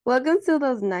Welcome to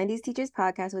those 90s Teachers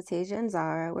podcast with Tasia and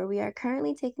Zara, where we are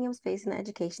currently taking up space in the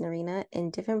education arena in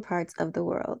different parts of the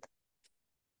world.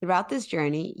 Throughout this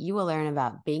journey, you will learn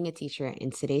about being a teacher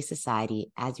in today's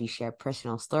society as we share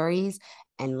personal stories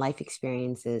and life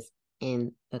experiences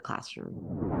in the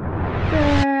classroom.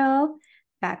 Girl,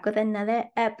 back with another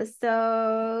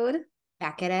episode.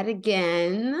 Back at it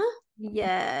again.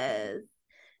 Yes.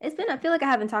 I feel like I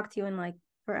haven't talked to you in like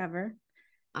forever.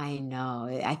 I know.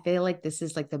 I feel like this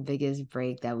is like the biggest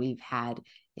break that we've had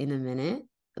in a minute,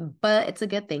 but it's a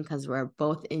good thing because we're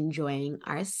both enjoying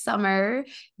our summer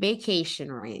vacation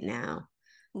right now.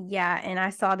 Yeah, and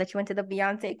I saw that you went to the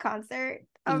Beyonce concert.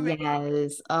 Amazing.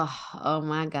 Yes. Oh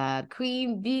my God.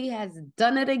 Queen Bee has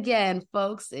done it again,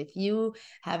 folks. If you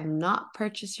have not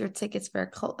purchased your tickets for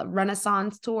a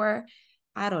Renaissance tour,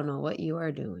 I don't know what you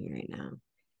are doing right now.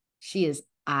 She is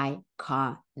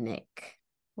iconic.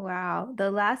 Wow.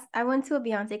 The last I went to a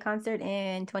Beyonce concert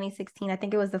in 2016. I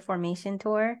think it was the Formation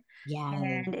tour, Yes.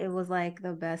 and it was like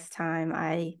the best time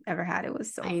I ever had. It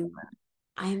was so I'm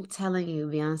I'm telling you,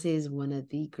 Beyonce is one of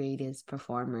the greatest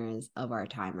performers of our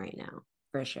time right now,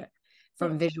 for sure.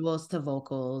 fun. From visuals to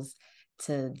vocals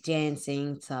to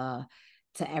dancing to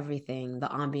everything, the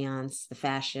ambiance, the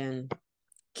fashion.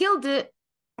 Killed it.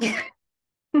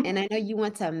 And I know you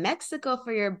went to Mexico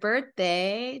for your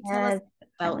birthday. Tell us Yes,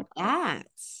 I about went that.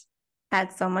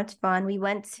 had so much fun. We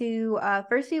went to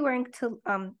first we went to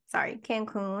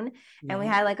Cancun, and we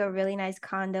Yeah. had like a really nice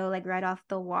condo like right off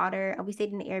the water. We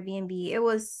stayed in the Airbnb. It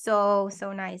was so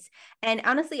nice. And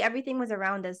honestly, everything was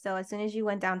around us. So as soon as you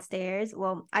went downstairs,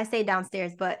 well, I stayed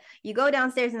downstairs, but you go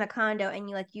downstairs in the condo and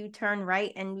you turn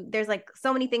right and there's like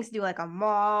so many things to do, like a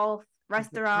mall,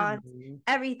 restaurants, Mhm.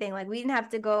 everything. Like we didn't have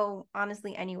to go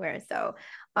honestly anywhere. So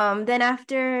then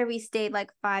after we stayed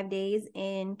like 5 days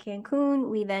in Cancun,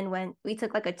 we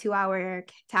took like a 2 hour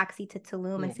taxi to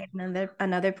Tulum and Yeah. stayed in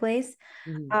another place.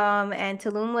 Mhm. And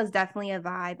Tulum was definitely a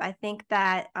vibe. I think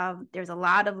that there's a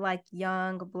lot of like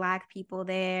young black people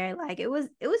there. Like it was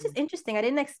just interesting. I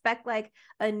didn't expect like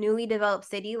a newly developed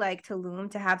city like Tulum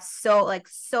to have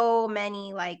so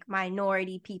many like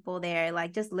minority people there,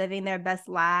 like just living their best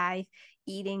life,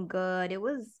 eating good. It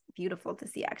was beautiful to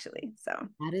see actually. So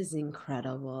That is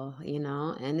incredible,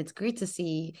 and it's great to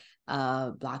see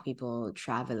Black people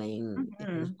traveling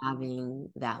and mhm.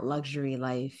 having that luxury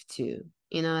life too.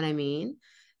 You know what I mean?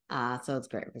 So it's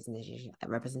great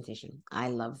representation. I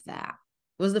love that.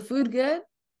 Was the food good?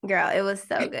 Girl, it was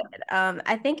so good.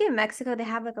 I think in Mexico they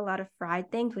have like a lot of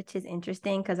fried things, which is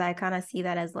interesting because I kind of see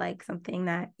that as like something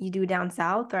that you do down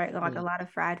south, right? Like a Yeah. lot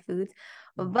of fried foods.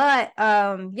 Mhm. But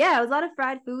yeah, it was a lot of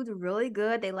fried foods, really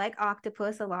good. They like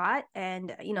octopus a lot,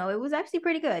 and it was actually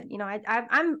pretty good.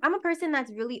 I'm a person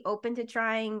that's really open to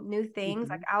trying new things.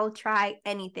 Like Mhm. I'll try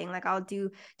anything. Like I'll do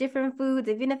different foods,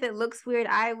 even if it looks weird.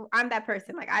 I'm that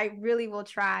person. Like I really will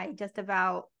try just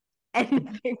about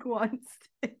anything once.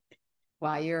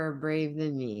 Wow, you're brave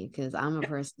than me because I'm a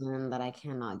person that I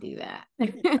cannot do that.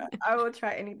 I will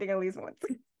try anything at least once.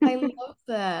 I love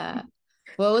that.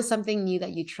 What was something new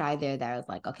that you tried there that was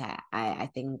like, okay, I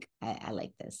think I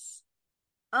like this.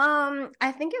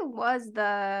 I think it was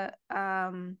the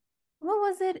what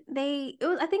was it?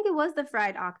 I think it was the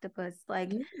fried octopus.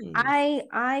 Like Nice.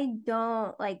 I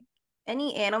don't like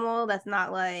any animal that's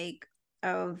not like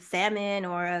a salmon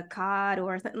or a cod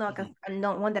or something like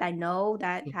Yeah. one that I know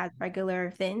that has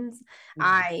regular fins.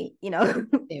 Mhm. Stay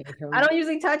away I from don't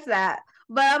usually touch that.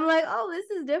 But I'm like, oh, this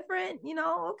is different.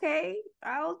 Okay,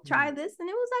 I'll try Mhm. this. And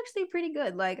it was actually pretty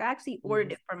good. Like, I actually ordered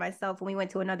Nice. it for myself when we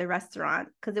went to another restaurant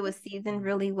because it was seasoned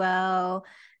really well.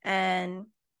 And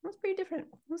it was pretty different.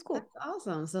 It was That's cool.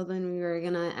 awesome. So then we were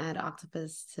gonna add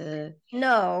octopus to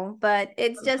No, but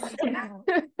it's just,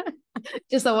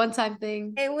 just a one-time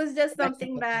thing. it was just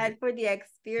something Mexico. that for the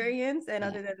experience. And Yeah.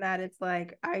 other than that, it's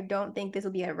like, I don't think this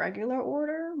will be a regular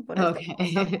order, but it's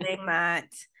Okay. something that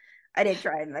I did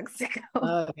try in Mexico.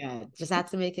 Okay. Just have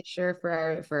to make it sure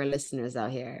for our listeners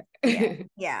out here. Yeah,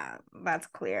 yeah, that's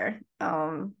clear.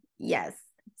 Yes.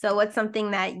 So what's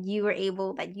something that you've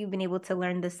been able to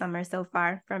learn this summer so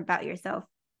far from about yourself?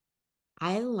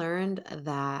 I learned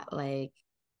that like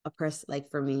a person like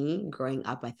for me growing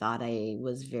up, I thought I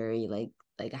was very like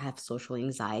I have social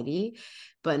anxiety,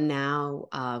 but now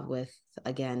with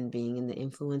again being in the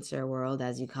influencer world,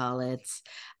 as you call it,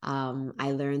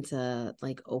 I learned to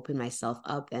like open myself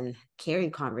up and carry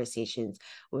conversations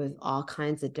with all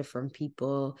kinds of different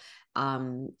people.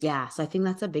 Yeah, so I think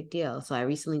that's a big deal. So I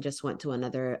recently just went to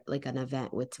another like an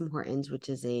event with Tim Hortons, which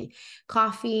is a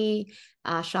coffee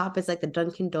shop. It's like the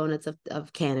Dunkin' Donuts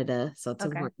of Canada. So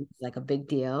Tim Okay. Hortons is like a big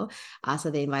deal.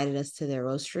 So they invited us to their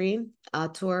roastery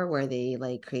tour where they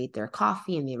like create their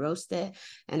coffee and they roast it.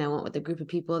 And I went with a group of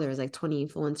people. There was like 20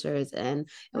 influencers, and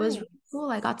it was really Nice. cool.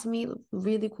 I got to meet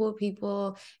really cool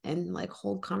people and like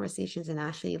hold conversations and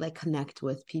actually like connect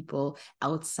with people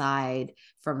outside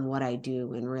from what I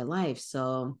do in real life.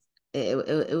 So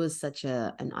it was such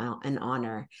an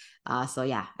honor. So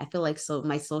yeah, I feel like so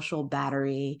my social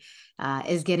battery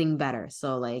is getting better.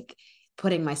 So like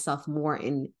putting myself more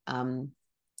in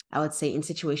I would say in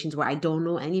situations where I don't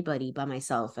know anybody by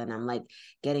myself and I'm like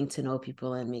getting to know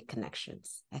people and make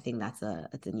connections. I think that's a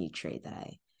new trait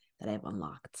that I've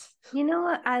unlocked. You know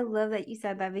what? I love that you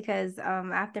said that because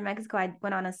after Mexico, I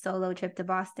went on a solo trip to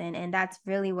Boston, and that's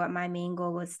really what my main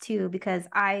goal was too. Because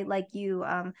I, like you,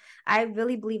 I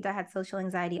really believed I had social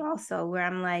anxiety also, where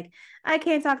I'm like, I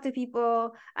can't talk to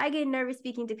people, I get nervous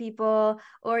speaking to people,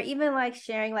 or even like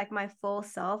sharing like my full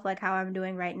self, like how I'm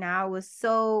doing right now, was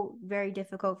so very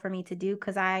difficult for me to do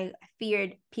because I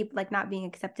feared people like not being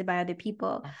accepted by other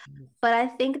people. But I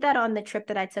think that on the trip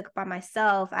that I took by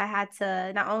myself, I had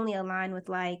to not only align with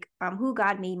like who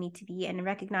God made me to be and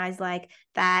recognize like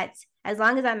that as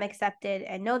long as I'm accepted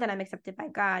and know that I'm accepted by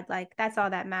God, like that's all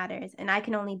that matters. And I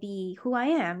can only be who I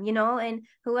am, you know, and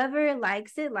whoever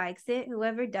likes it, likes it.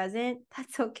 Whoever doesn't,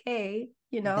 that's okay,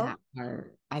 you know? That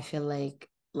part, I feel like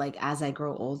as I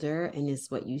grow older, and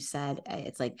it's what you said,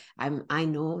 it's like I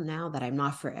know now that I'm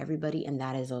not for everybody, and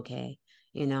that is okay,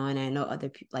 you know. And I know other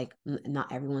people like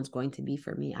not everyone's going to be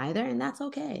for me either, and that's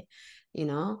okay, you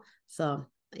know. So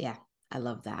yeah, I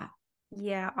love that.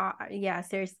 Yeah, yeah,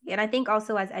 seriously. And I think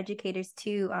also as educators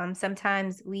too,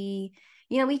 sometimes we,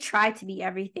 you know, we try to be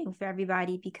everything for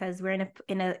everybody because we're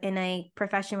in a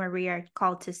profession where we are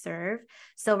called to serve.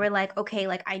 So we're like, okay,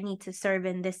 like I need to serve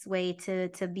in this way to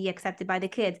be accepted by the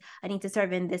kids. I need to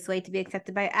serve in this way to be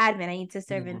accepted by admin. I need to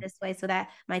serve in Yeah. this way so that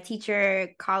my teacher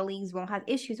colleagues won't have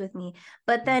issues with me.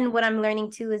 But then what I'm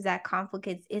learning too is that conflict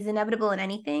is inevitable in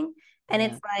anything, and Yeah.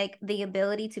 it's like the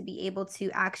ability to be able to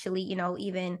actually, you know,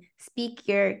 even speak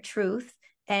your truth,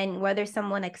 and whether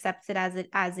someone accepts it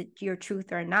as your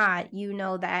truth or not, you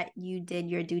know that you did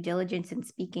your due diligence in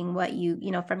speaking what you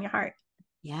know from your heart.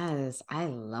 Yes, I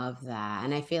love that.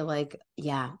 And I feel like,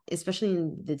 yeah, especially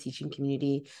in the teaching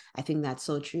community, I think that's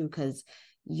so true because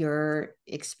your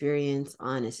experience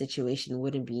on a situation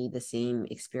wouldn't be the same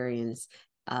experience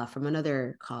from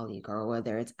another colleague or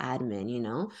whether it's admin, you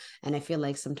know? And I feel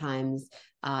like sometimes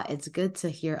it's good to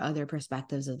hear other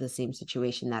perspectives of the same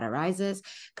situation that arises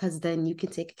because then you can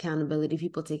take accountability,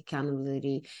 people take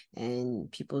accountability,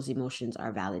 and people's emotions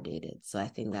are validated. So I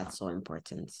think that's so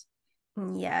important.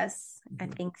 Yes, I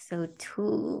Mhm. think so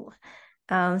too.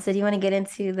 So do you want to get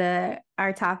into the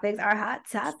our topics, our hot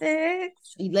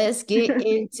topics? Let's get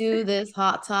into this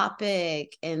hot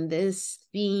topic and this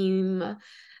theme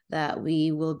that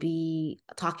we will be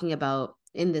talking about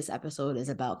in this episode is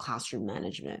about classroom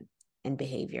management and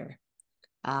behavior.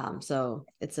 So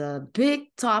it's a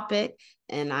big topic,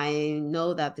 and I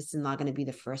know that this is not going to be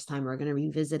the first time we're going to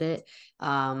revisit it,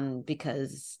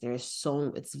 because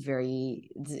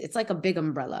it's like a big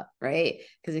umbrella, right?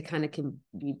 Because it kind of can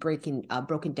be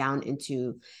broken down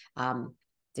into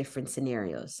different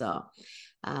scenarios. So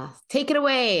take it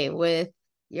away with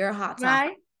your hot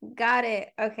topic. Right. Got it.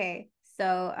 Okay. So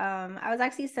I was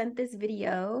actually sent this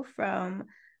video from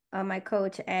my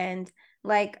coach, and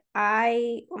like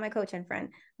well, my coach and friend,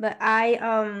 but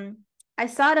I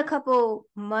saw it a couple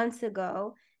months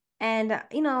ago, and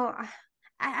you know,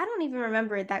 I don't even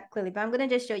remember it that clearly, but I'm gonna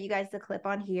just show you guys the clip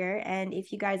on here. And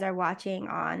if you guys are watching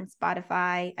on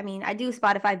Spotify, I mean, I do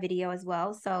Spotify video as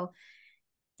well, so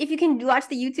if you can watch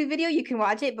the YouTube video, you can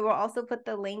watch it, but we'll also put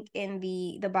the link in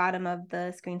the bottom of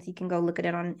the screen so you can go look at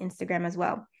it on Instagram as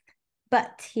well.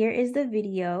 But here is the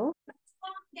video.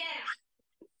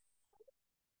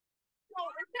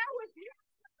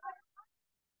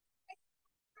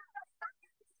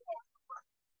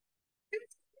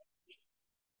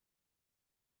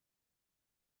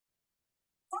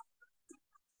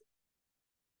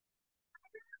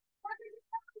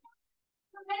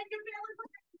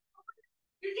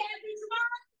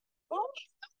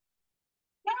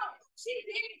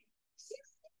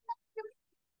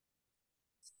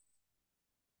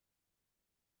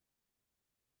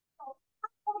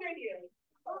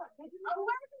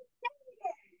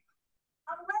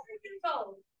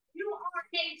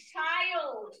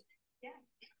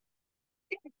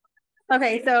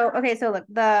 Okay, so look,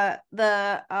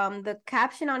 the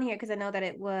caption on here, because I know that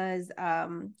it was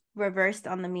reversed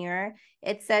on the mirror.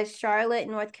 It says Charlotte,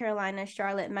 North Carolina,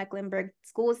 Charlotte Mecklenburg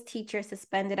school's teacher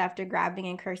suspended after grabbing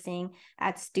and cursing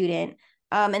at student.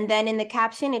 And then in the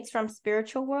caption, it's from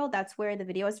Spiritual World. That's where the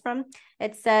video is from.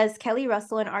 It says Kelly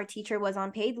Russell, an art teacher, was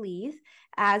on paid leave.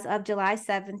 As of July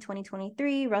 7,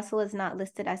 2023, Russell is not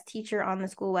listed as teacher on the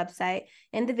school website.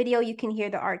 In the video, you can hear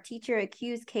the art teacher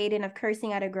accuse Caden of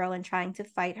cursing at a girl and trying to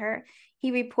fight her.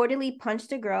 He reportedly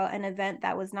punched a girl, an event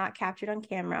that was not captured on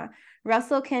camera.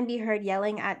 Russell can be heard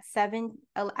yelling at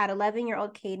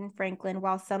 11-year-old Caden Franklin,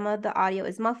 while some of the audio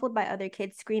is muffled by other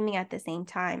kids screaming at the same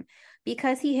time.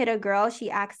 Because he hit a girl, she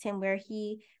asked him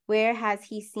where has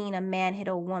he seen a man hit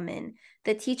a woman.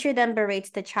 The teacher then berates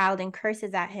the child and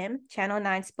curses at him. Channel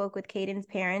 9 spoke with Caden's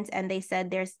parents, and they said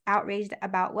they're outraged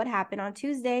about what happened on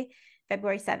Tuesday,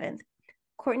 February 7th.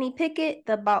 Courtney Pickett,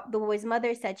 the boy's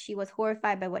mother, said she was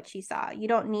horrified by what she saw. You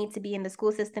don't need to be in the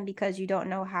school system because you don't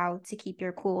know how to keep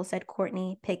your cool, said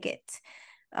Courtney Pickett.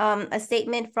 A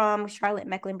statement from Charlotte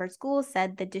Mecklenburg Schools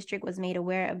said the district was made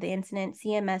aware of the incident.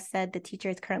 CMS said the teacher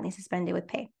is currently suspended with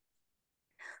pay.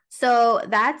 So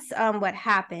that's what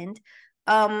happened.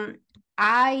 So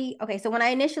when I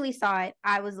initially saw it,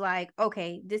 I was like,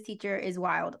 okay, this teacher is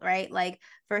wild, right? Like,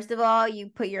 first of all, you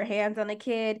put your hands on a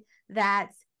kid,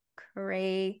 that's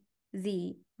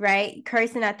crazy, right?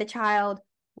 Cursing at the child,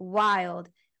 wild.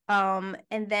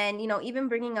 And then, even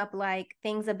bringing up like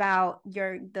things about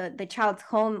the child's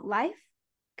home life,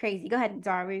 crazy. Go ahead,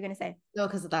 Zara, what were you gonna say? No,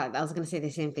 because I was gonna say the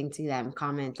same thing to them.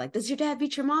 Comment like, "Does your dad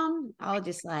beat your mom?" I was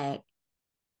just like,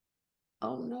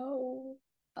 "Oh no,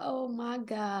 oh my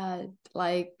god!"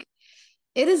 Like,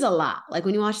 it is a lot. Like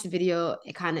when you watch the video,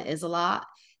 it kind of is a lot.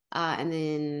 And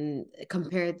then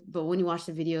but when you watch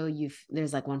the video,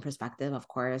 there's like one perspective, of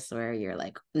course, where you're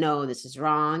like, no, this is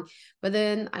wrong. But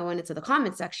then I went into the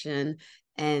comment section,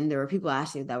 and there were people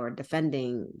actually that were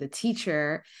defending the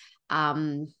teacher.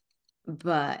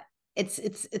 But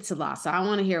it's a lot. So I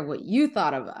want to hear what you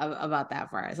thought about that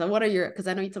part. So what are because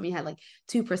I know you told me you had like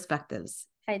two perspectives.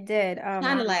 I did.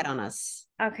 Shine a light on us.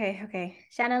 Okay.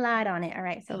 Shine a light on it. All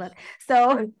right. So look,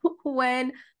 so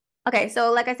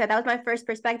so like I said, that was my first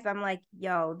perspective. I'm like,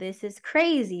 yo, this is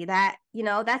crazy. That's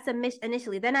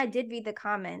initially. Then I did read the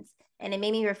comments, and it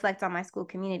made me reflect on my school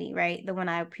community, right? The one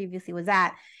I previously was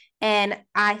at. And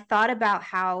I thought about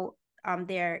how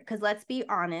because let's be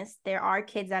honest, there are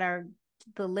kids that are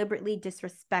deliberately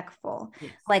disrespectful.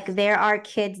 Yes. Like there are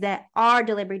kids that are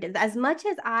deliberately, as much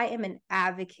as I am an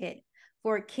advocate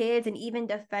for kids and even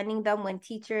defending them when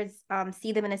teachers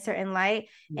see them in a certain light.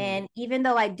 And even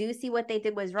though I do see what they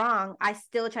did was wrong, I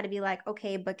still try to be like,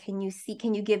 okay, but can you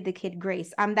give the kid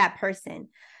grace? I'm that person.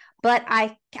 But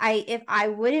if I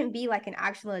wouldn't be like an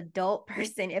actual adult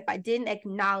person, if I didn't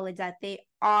acknowledge that they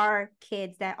are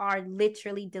kids that are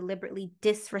literally deliberately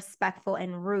disrespectful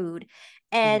and rude.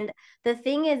 And the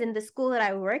thing is, in the school that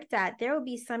I worked at, there would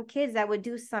be some kids that would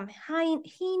do some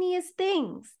heinous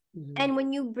things. And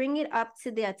when you bring it up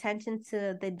to the attention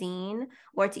to the dean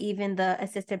or to even the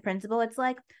assistant principal, it's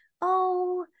like,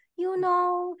 oh,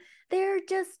 they're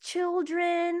just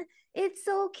children. It's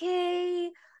okay.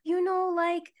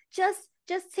 Like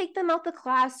just take them out the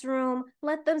classroom,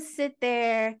 let them sit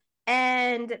there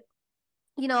and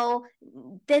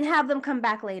then have them come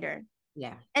back later.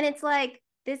 Yeah. And it's like,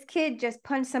 this kid just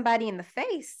punched somebody in the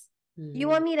face. You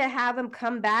want me to have them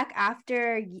come back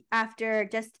after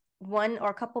just one or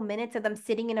a couple minutes of them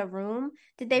sitting in a room?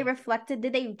 Did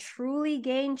they truly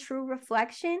gain true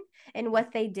reflection in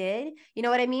what they did? You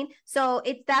know what I mean? So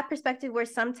it's that perspective where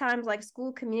sometimes like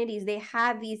school communities, they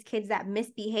have these kids that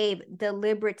misbehave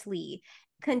deliberately,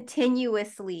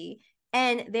 continuously,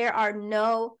 and there are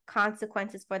no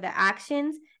consequences for the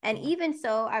actions. And even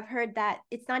so, I've heard that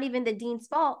it's not even the dean's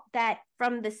fault, that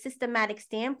from the systematic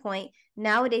standpoint,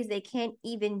 nowadays they can't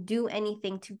even do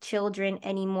anything to children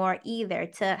anymore either,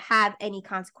 to have any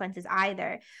consequences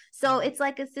either. So it's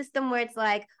like a system where it's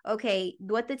like, okay,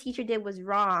 what the teacher did was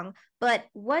wrong, but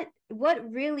what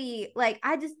really, like,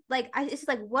 it's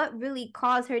like, what really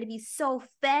caused her to be so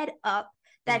fed up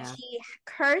that she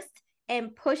cursed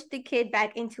and push the kid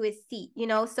back into his seat,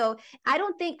 So I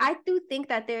do think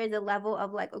that there is a level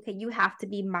of like, okay, you have to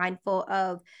be mindful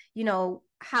of,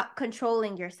 how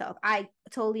controlling yourself. I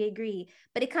totally agree.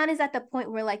 But it kind of is at the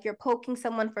point where like you're poking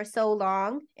someone for so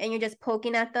long and you're just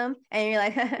poking at them and you're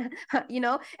like,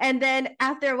 and then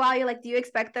after a while, you're like, do you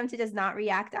expect them to just not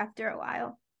react after a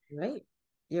while? Right.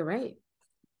 You're right.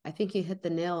 I think you hit the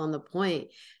nail on the point.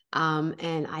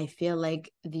 And I feel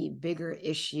like the bigger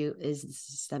issue is the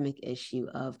systemic issue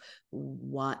of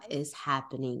what is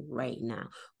happening right now.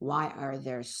 Why are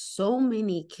there so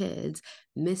many kids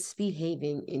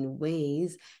misbehaving in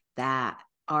ways that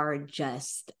are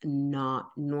just not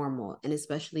normal? And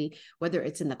especially whether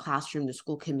it's in the classroom, the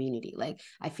school community. Like,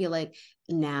 I feel like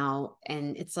now,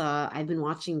 and it's I've been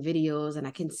watching videos and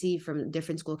I can see from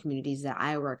different school communities that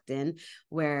I worked in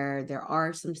where there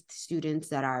are some students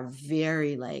that are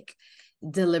very like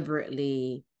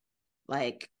deliberately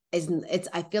like it's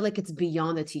I feel like it's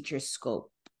beyond the teacher's scope,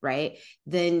 right?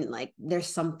 Then like there's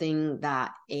something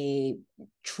that a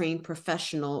trained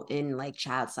professional in like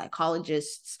child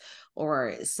psychologists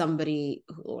or somebody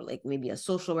or like maybe a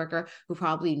social worker who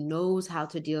probably knows how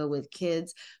to deal with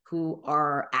kids who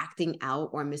are acting out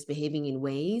or misbehaving in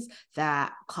ways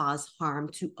that cause harm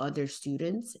to other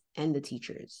students and the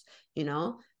teachers, you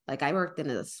know? Like I worked in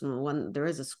there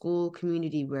is a school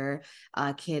community where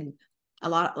a kid a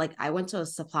lot like I went to a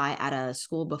supply at a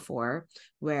school before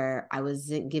where I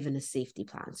wasn't given a safety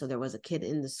plan. So there was a kid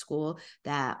in the school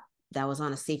that was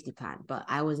on a safety plan, but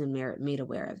I wasn't made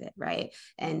aware of it, right?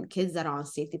 And kids that are on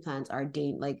safety plans are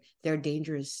like they're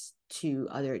dangerous to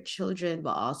other children,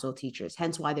 but also teachers.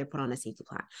 Hence why they're put on a safety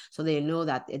plan, so they know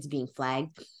that it's being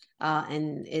flagged.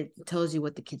 And it tells you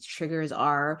what the kids' triggers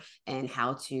are and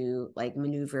how to like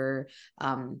maneuver,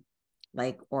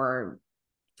 like or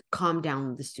calm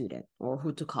down the student or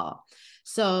who to call.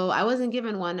 So I wasn't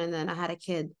given one, and then I had a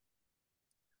kid.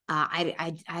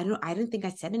 I didn't think I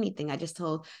said anything. I just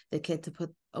told the kid to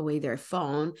put away their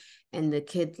phone, and the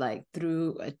kid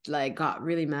got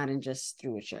really mad and just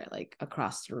threw a chair like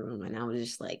across the room, and I was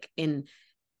just like in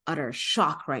utter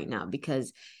shock right now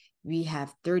because we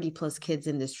have 30 plus kids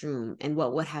in this room, and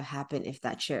what would have happened if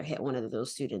that chair hit one of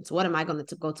those students? What am I going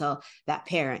to go tell that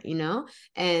parent, you know?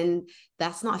 And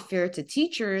that's not fair to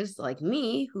teachers like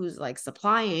me who's like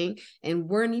supplying and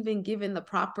weren't even given the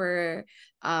proper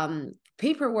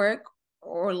paperwork,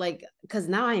 or like because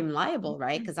now I'm liable,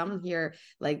 right? Because I'm here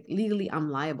like legally I'm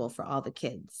liable for all the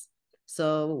kids.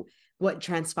 So what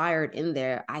transpired in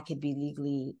there, I could be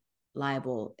legally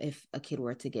liable if a kid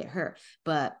were to get hurt.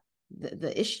 But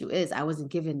the issue is I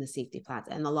wasn't given the safety plans.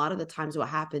 And a lot of the times what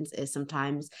happens is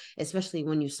sometimes, especially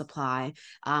when you supply,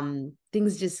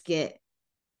 things just get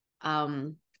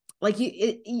like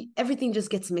everything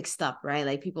just gets mixed up, right?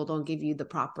 Like people don't give you the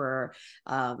proper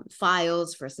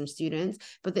files for some students.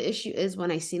 But the issue is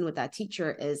when I seen with that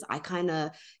teacher is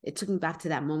it took me back to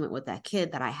that moment with that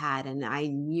kid that I had, and I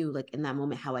knew like in that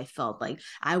moment how I felt. Like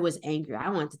I was angry,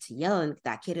 I wanted to yell at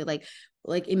that kid,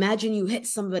 like imagine you hit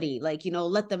somebody, like, you know,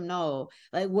 let them know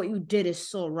like what you did is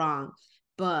so wrong.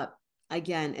 But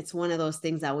again, it's one of those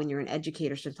things that when you're an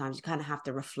educator, sometimes you kind of have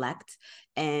to reflect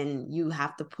and you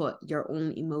have to put your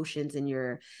own emotions and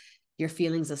your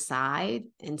feelings aside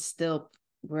and still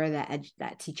wear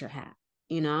that teacher hat,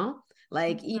 you know?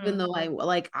 Like, mm-hmm. Even though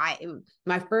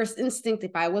my first instinct,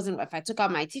 if I took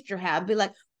out my teacher hat, I'd be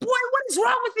like, boy, what is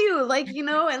wrong with you? Like, you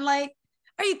know, and like,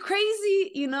 are you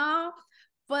crazy? You know?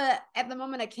 But at the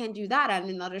moment, I can't do that. I'm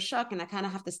in another shock and I kind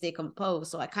of have to stay composed.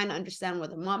 So I kind of understand where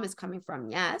the mom is coming from.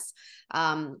 Yes.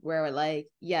 Where like,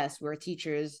 yes, we're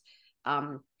teachers.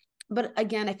 But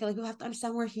again, I feel like we have to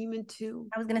understand we're human too.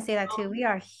 I was going to say that too. We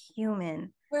are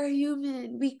human. We're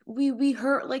human. We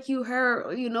hurt like you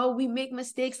hurt, you know, we make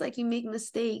mistakes like you make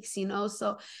mistakes, you know?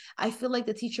 So I feel like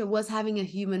the teacher was having a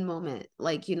human moment,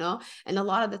 like, you know, and a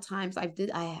lot of the times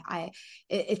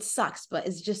it sucks, but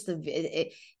it's just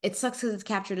it sucks because it's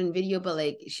captured in video, but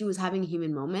like she was having a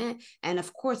human moment. And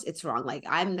of course it's wrong. Like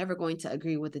I'm never going to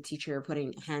agree with the teacher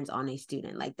putting hands on a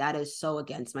student. Like that is so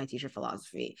against my teacher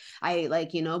philosophy. I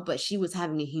like, you know, but she was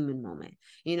having a human moment.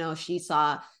 You know, she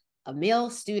saw a male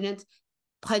student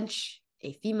punch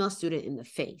a female student in the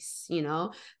face, you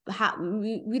know. But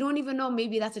we don't even know,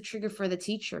 maybe that's a trigger for the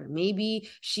teacher. Maybe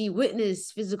she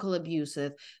witnessed physical abuse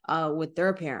with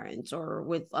their parents or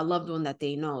with a loved one that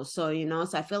they know. So, you know,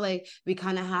 so I feel like we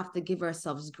kind of have to give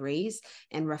ourselves grace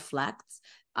and reflect,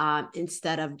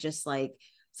 instead of just like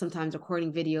sometimes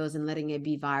recording videos and letting it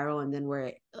be viral, and then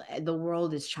where the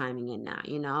world is chiming in now,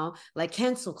 you know, like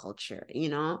cancel culture, you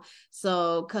know.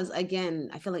 So because again,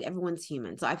 I feel like everyone's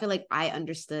human, so I feel like I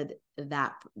understood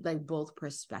that, like both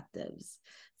perspectives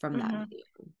from that video.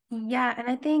 Yeah, and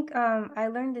I think I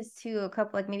learned this too a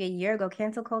couple, like maybe a year ago.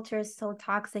 Cancel culture is so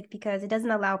toxic because it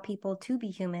doesn't allow people to be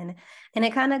human. And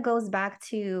it kind of goes back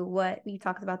to what we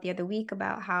talked about the other week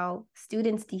about how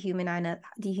students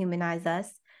dehumanize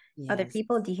us. other Yes.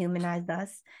 people dehumanized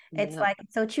us. It's Yep. like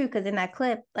it's so true because in that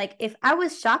clip, like if I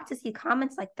was shocked to see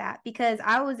comments like that because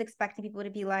I was expecting people to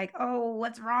be like, "Oh,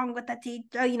 what's wrong with that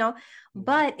teacher?"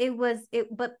 But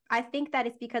but I think that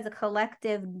it's because a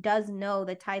collective does know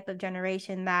the type of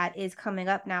generation that is coming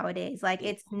up nowadays. Like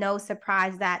Yeah. it's no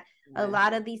surprise that a Yeah.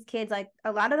 lot of these kids, like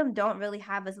a lot of them don't really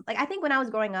have as like I think when I was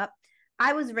growing up,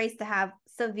 I was raised to have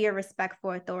severe respect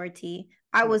for authority.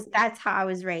 That's how I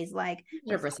was raised. Like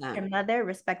respect your 100%. mother,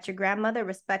 respect your grandmother,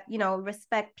 respect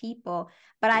people.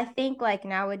 But I think like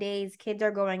nowadays kids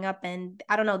are growing up and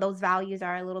I don't know, those values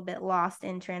are a little bit lost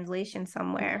in translation No,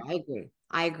 somewhere. I agree.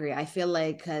 I agree. I feel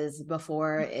like because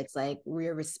before it's like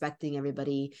we're respecting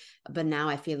everybody, but now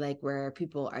I feel like where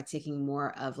people are taking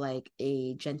more of like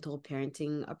a gentle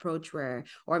parenting approach where,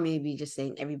 or maybe just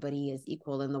saying everybody is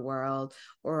equal in the world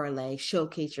or like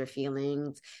showcase your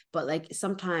feelings. But like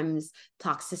sometimes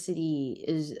toxicity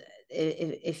is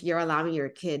if you're allowing your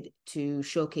kid to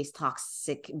showcase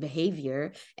toxic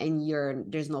behavior and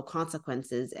there's no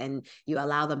consequences and you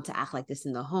allow them to act like this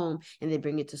in the home and they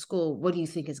bring it to school, what do you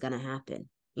think is going to happen?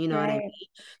 You know what I Right. mean?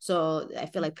 So I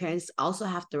feel like parents also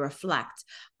have to reflect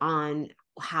on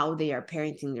how they are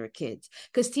parenting their kids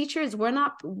because teachers, we're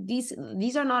not these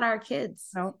are not our kids.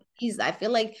 No. These, I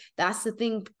feel like that's the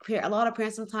thing. A lot of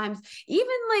parents sometimes, even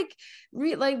like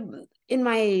like in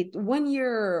my 1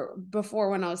 year before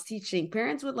when I was teaching,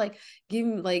 parents would like give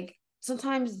me like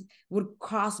sometimes would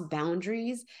cross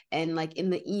boundaries and like in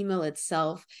the email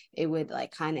itself it would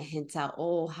like kind of hint out,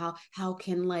 oh, how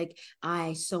can like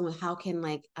how can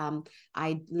like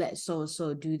I let so and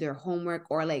so do their homework,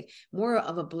 or like more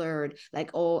of a blurred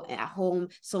like, oh, at home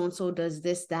so and so does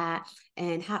this that,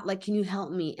 and how like can you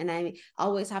help me? And I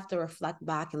always have to reflect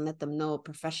back and let them know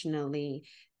professionally,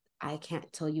 I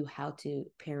can't tell you how to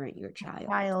parent your child.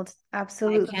 Child. I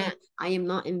Absolutely. can't, I am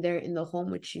not in there in the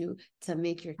home with you to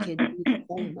make your kid do the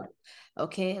homework.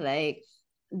 Okay. Like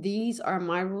these are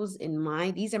my rules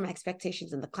these are my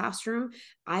expectations in the classroom.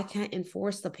 I can't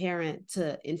enforce the parent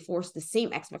to enforce the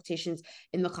same expectations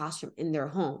in the classroom in their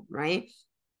home. Right.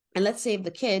 And let's say if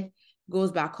the kid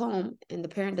goes back home and the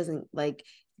parent doesn't like,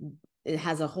 it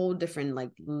has a whole different like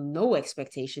no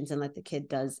expectations and let the kid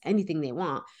does anything they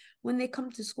want. When they come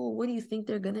to school, what do you think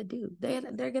they're gonna do?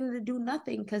 They're gonna do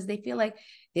nothing because they feel like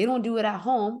they don't do it at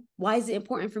home. Why is it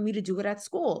important for me to do it at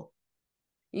school?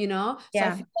 So I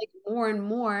Yeah. feel like more and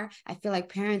more I feel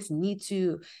like parents need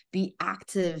to be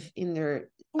active in their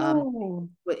Ooh.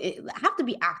 have to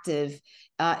be active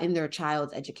in their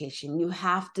child's education. You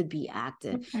have to be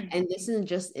active, and this isn't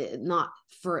just not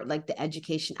for like the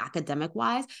education academic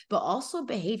wise, but also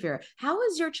behavior. How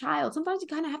is your child? Sometimes you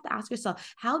kind of have to ask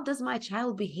yourself, how does my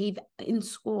child behave in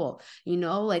school,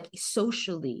 like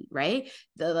socially, right?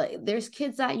 There's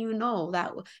kids that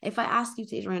that if I ask you,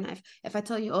 Adrian, if I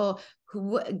tell you, oh,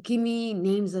 give me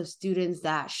names of students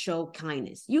that show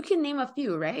kindness, you can name a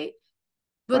few, right?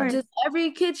 But Or does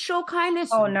every kid show kindness?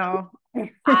 oh no.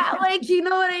 Like, you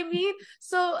know what I mean?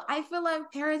 So I feel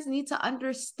like parents need to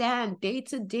understand day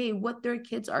to day what their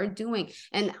kids are doing.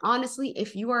 And honestly,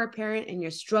 if you are a parent and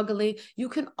you're struggling, you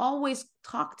can always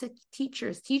talk to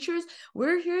teachers. Teachers,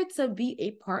 we're here to be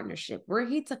a partnership. We're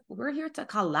here to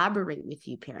collaborate with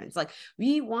you, parents. Like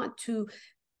we want to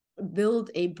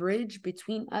build a bridge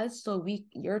between us so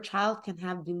your child can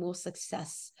have the most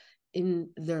success in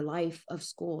their life of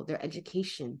school, their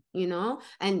education,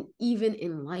 and even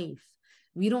in life.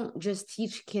 We don't just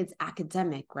teach kids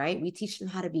academic, right? We teach them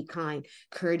how to be kind,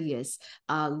 courteous,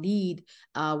 lead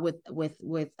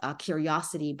with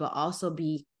curiosity, but also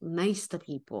be nice to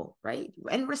people, right?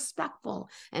 And respectful.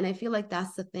 And I feel like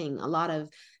that's the thing. A lot of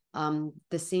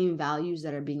the same values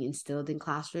that are being instilled in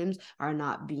classrooms are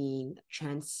not being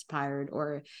transpired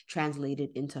or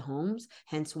translated into homes.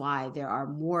 Hence why there are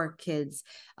more kids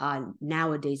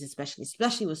nowadays,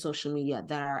 especially with social media,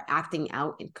 that are acting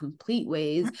out in complete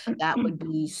ways that would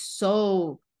be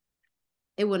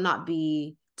it would not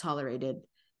be tolerated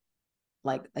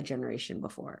like a generation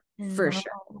before, for No,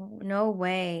 sure. no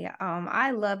way.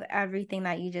 I love everything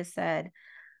that you just said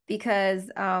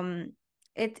because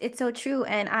it's so true.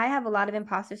 And I have a lot of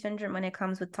imposter syndrome when it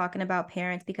comes with talking about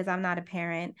parents because I'm not a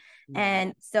parent. Yeah.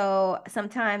 And so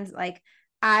sometimes like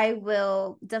I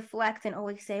will deflect and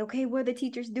always say, okay, what are the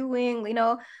teachers doing?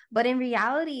 But in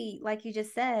reality, like you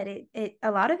just said, it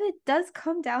a lot of it does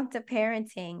come down to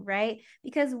parenting, right?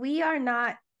 Because we are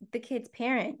not the kid's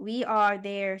parent. We are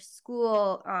their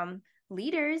school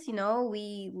leaders.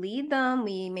 We lead them,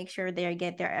 we make sure they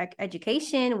get their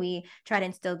education, we try to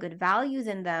instill good values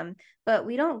in them, but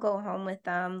we don't go home with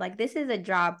them. Like this is a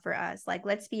job for us, like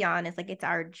let's be honest, like it's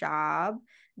our job.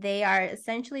 They are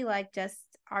essentially like just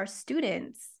our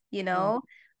students. you know?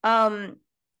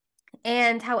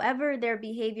 And however their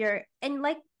behavior, and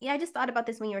like, yeah, I just thought about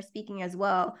this when you were speaking as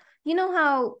well. You know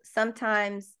how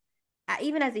sometimes,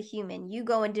 even as a human, you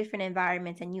go in different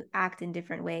environments and you act in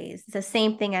different ways. It's the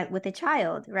same thing with a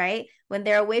child, right? When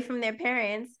they're away from their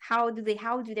parents, how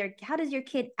does your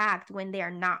kid act when they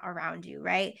are not around you,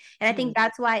 right? And I think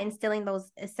that's why instilling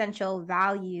those essential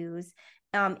values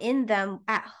in them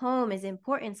at home is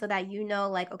important, so that you know,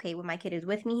 like, okay, when my kid is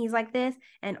with me, he's like this.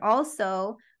 And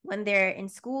also when they're in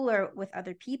school or with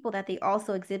other people, that they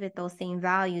also exhibit those same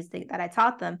values that I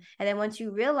taught them. And then once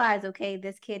you realize, okay,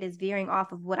 this kid is veering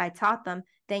off of what I taught them,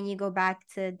 then you go back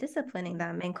to disciplining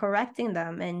them and correcting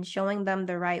them and showing them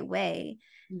the right way.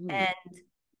 And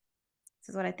this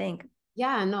is what I think.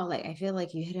 Yeah, no, like I feel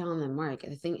like you hit it on the mark.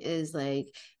 The thing is, like,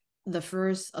 the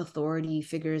first authority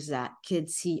figures that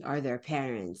kids see are their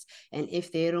parents. And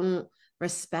if they don't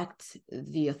respect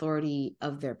the authority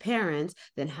of their parents,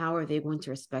 then how are they going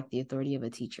to respect the authority of a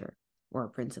teacher or a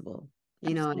principal?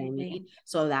 You know what I mean?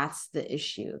 So that's the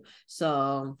issue.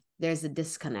 So there's a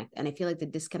disconnect. And I feel like the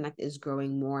disconnect is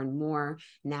growing more and more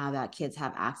now that kids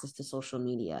have access to social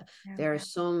media. Yeah. There are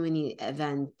so many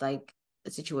events, like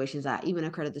situations that even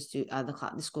occurred at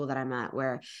the school that I'm at,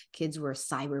 where kids were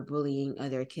cyberbullying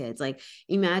other kids. Like,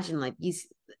 imagine, like,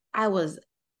 I was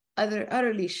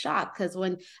utterly shocked, because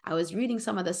when I was reading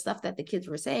some of the stuff that the kids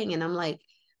were saying, and I'm like,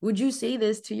 would you say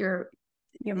this to your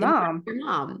mom? Your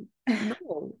mom?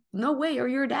 No, no way. Or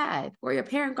your dad, or your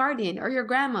parent guardian, or your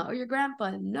grandma, or your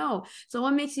grandpa? No. So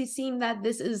what makes you seem that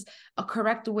this is a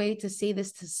correct way to say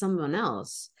this to someone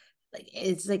else? Like,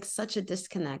 it's like such a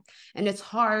disconnect, and it's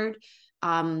hard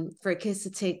for kids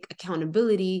to take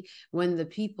accountability when the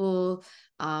people,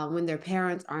 when their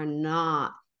parents are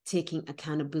not taking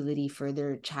accountability for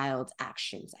their child's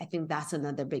actions. I think that's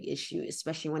another big issue,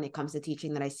 especially when it comes to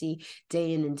teaching, that I see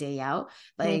day in and day out.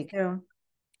 Like, Me too.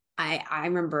 I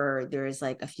remember there's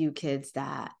like a few kids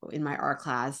that in my art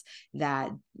class that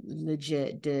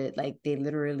legit did, like, they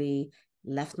literally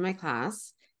left my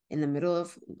class in the middle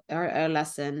of our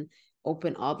lesson,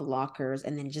 opened all the lockers,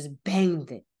 and then just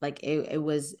banged it. Like, it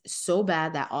was so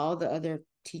bad that all the other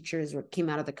teachers came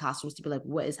out of the classrooms to be like,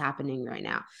 what is happening right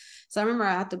now? So I remember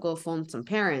I had to go phone some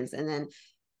parents, and then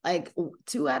like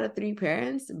 2 out of 3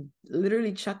 parents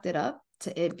literally chucked it up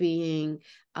to it being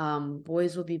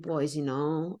boys will be boys, you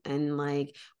know, and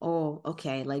like, oh,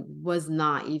 okay, like, was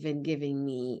not even giving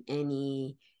me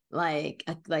any like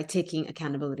taking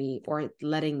accountability, or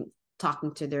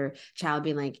talking to their child,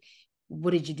 being like,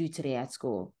 what did you do today at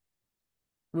school?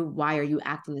 Why are you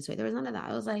acting this way? There was none of that.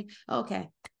 I was like, okay,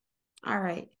 all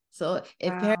right. So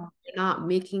if parents are not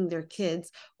making their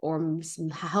kids or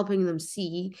helping them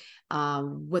see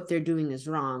what they're doing is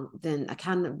wrong, then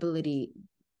accountability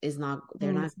is not,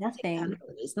 they're not nothing.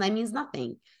 That means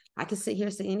nothing. I can sit here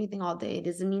say anything all day. It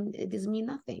doesn't mean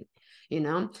nothing, you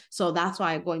know? So that's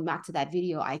why, going back to that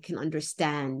video, I can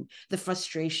understand the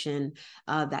frustration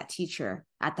of that teacher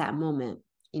at that moment.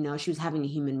 You know, she was having a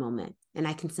human moment, and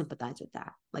I can sympathize with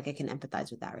that. Like, I can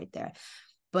empathize with that right there.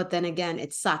 But then again,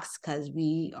 it sucks because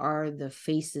we are the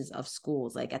faces of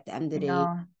schools. Like, at the end of the day,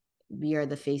 we are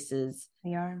the faces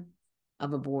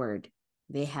of a board.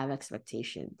 They have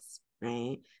expectations,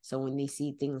 right? So when they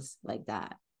see things like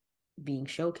that being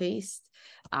showcased,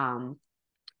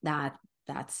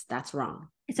 that's wrong.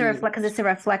 It's a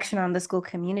reflection on the school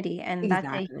community, and that's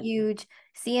a huge.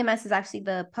 CMS is actually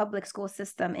the public school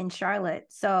system in Charlotte,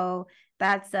 so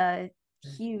that's a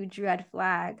huge red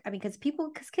flag. I mean, because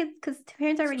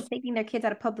parents are already taking their kids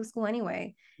out of public school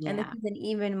anyway, and this is an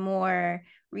even more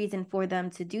reason for them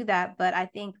to do that. But I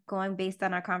think, going based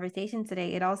on our conversation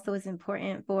today, it also is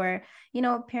important for, you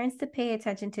know, parents to pay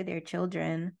attention to their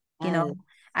children. You know,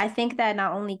 I think that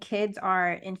not only kids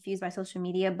are infused by social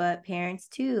media, but parents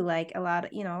too. Like, a lot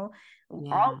of, you know,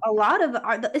 a lot of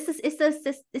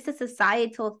it's a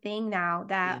societal thing now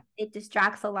that it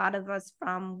distracts a lot of us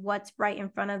from what's right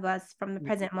in front of us, from the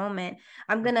present moment.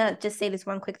 I'm gonna just say this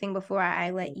one quick thing before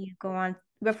I let you go on,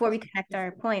 before we connect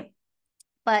our point.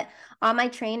 But on my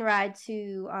train ride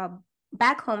to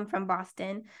back home from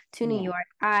Boston to New York,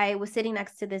 I was sitting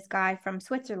next to this guy from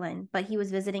Switzerland, but he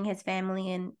was visiting his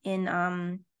family in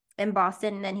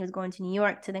Boston, and then he was going to New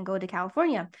York to then go to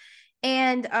California.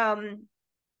 And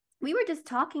we were just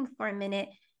talking for a minute,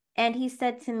 and he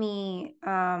said to me,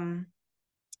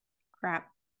 crap.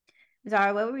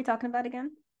 Zara, what were we talking about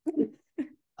again?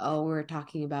 Oh, we're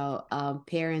talking about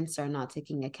parents are not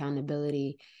taking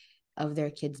accountability of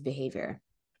their kids' behavior.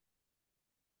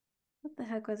 What the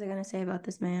heck was I going to say about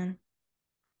this man?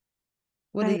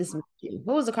 What did this man do?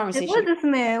 What was the conversation? What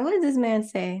did this man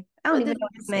say? I don't even know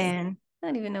this man. I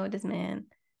don't even know this man.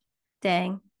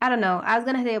 Dang. I don't know. I was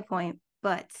gonna say a point,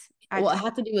 but I Well, it totally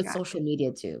had to do with forgot. social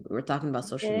media too. We were talking about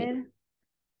social media Did?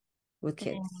 with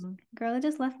kids. Dang. Girl, it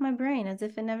just left my brain as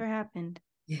if it never happened.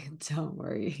 Don't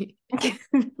worry.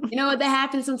 You know what? That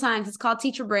happens sometimes. It's called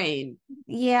teacher brain.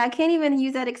 Yeah, I can't even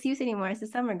use that excuse anymore. It's a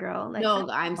summer girl. Like, No,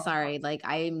 I'm sorry. Like,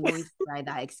 I am going to try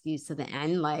that excuse to the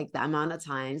end. Like, the amount of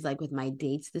times, like with my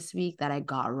dates this week, that I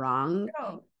got wrong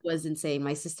girl. was insane.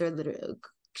 My sister literally,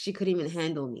 she couldn't even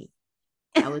handle me.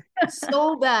 I was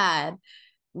so bad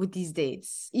with these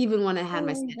dates. Even when I had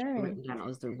my Oh, schedule dang. written down, I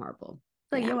was doing horrible.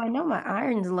 Like, Yeah. yo, I know my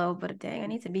iron's low, but dang, I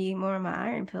need to be more on my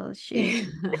iron pills. Shit.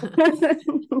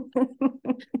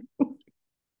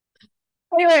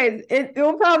 Anyways, it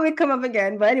will probably come up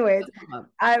again. But anyways,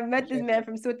 I met this Sure. man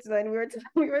from Switzerland.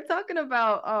 We were talking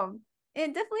about it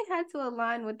definitely had to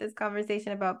align with this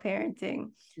conversation about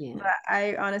parenting. Yeah. But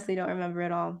I honestly don't remember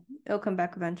it all. It'll come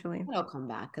back eventually. It'll come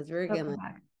back because we're It'll come gonna,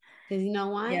 back. because you know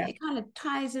why? Yeah. It kind of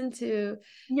ties into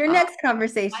Your uh, next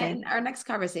conversation. our next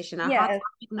conversation, our hot Yeah.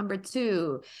 topic number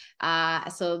two.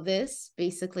 So this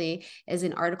basically is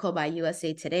an article by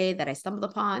USA Today that I stumbled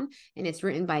upon, and it's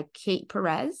written by Kate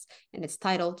Perez, and it's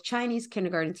titled "Chinese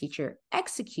Kindergarten Teacher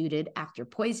Executed After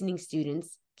Poisoning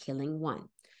Students, Killing One."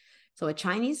 So, a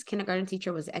Chinese kindergarten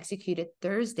teacher was executed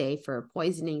Thursday for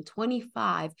poisoning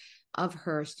 25 of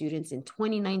her students in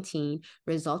 2019,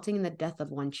 resulting in the death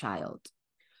of one child.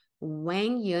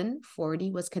 Wang Yun,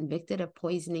 40, was convicted of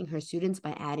poisoning her students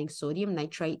by adding sodium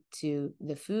nitrite to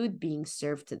the food being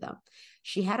served to them.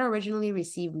 She had originally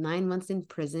received 9 months in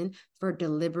prison for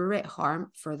deliberate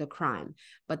harm for the crime,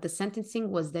 but the sentencing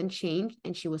was then changed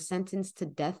and she was sentenced to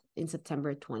death in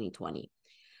September 2020.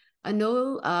 A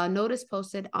notice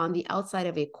posted on the outside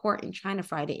of a court in China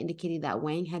Friday indicated that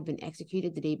Wang had been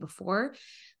executed the day before.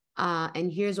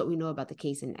 And here's what we know about the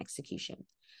case and execution.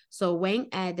 So Wang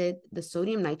added the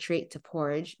sodium nitrate to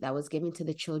porridge that was given to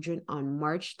the children on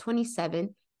March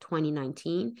 27,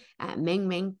 2019 at Meng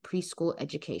Meng Preschool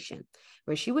Education,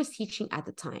 where she was teaching at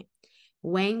the time.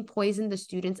 Wang poisoned the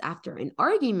students after an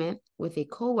argument with a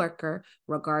coworker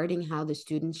regarding how the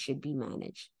students should be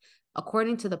managed.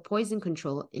 According to the poison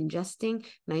control, ingesting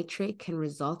nitrate can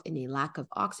result in a lack of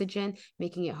oxygen,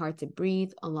 making it hard to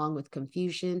breathe, along with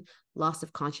confusion, loss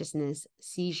of consciousness,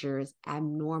 seizures,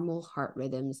 abnormal heart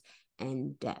rhythms,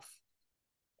 and death.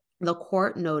 The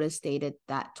court notice stated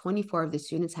that 24 of the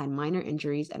students had minor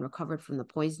injuries and recovered from the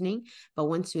poisoning, but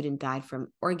one student died from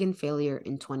organ failure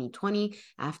in 2020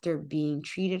 after being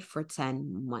treated for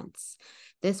 10 months.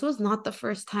 This was not the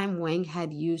first time Wang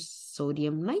had used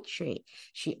sodium nitrate.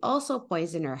 She also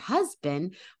poisoned her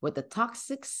husband with a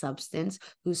toxic substance,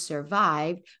 who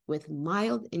survived with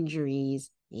mild injuries,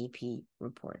 AP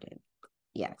reported.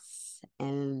 Yes.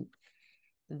 And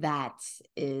that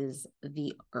is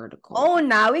the article. Oh,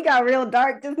 nah, we got real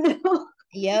dark just now.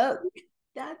 Yep.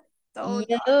 That's so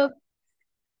dark.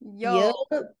 Yep.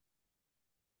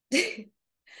 Yep. Yo.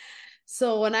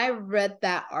 So when I read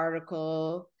that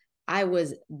article, I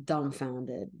was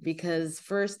dumbfounded because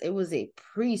first it was a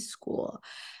preschool.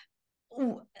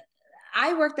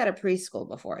 I worked at a preschool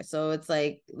before, so it's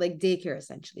like daycare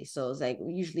essentially. So it's like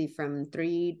usually from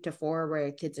 3 to 4,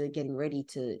 where kids are getting ready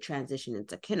to transition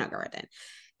into kindergarten.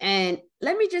 And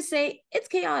let me just say, it's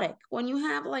chaotic when you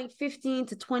have like 15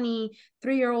 to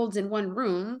 23-year-olds in one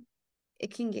room.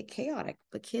 It can get chaotic,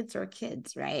 but kids are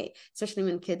kids, right? Especially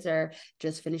when kids are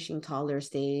just finishing toddler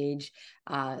stage,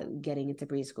 getting into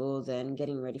preschools and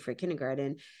getting ready for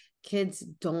kindergarten. Kids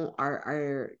don't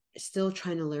are still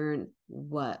trying to learn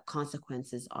what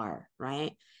consequences are,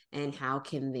 right? And how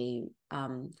can they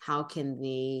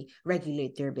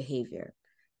regulate their behavior,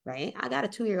 right? I got a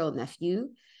 2-year-old nephew.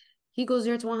 He goes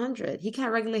 0 to 100. He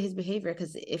can't regulate his behavior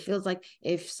because it feels like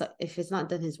if it's not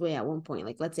done his way at one point,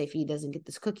 like let's say if he doesn't get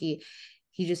this cookie,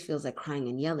 he just feels like crying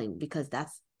and yelling because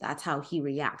that's how he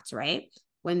reacts, right?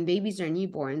 When babies are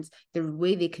newborns, the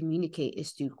way they communicate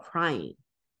is through crying.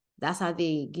 That's how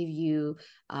they give you,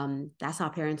 that's how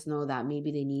parents know that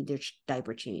maybe they need their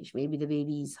diaper change. Maybe the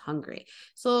baby's hungry.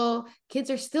 So kids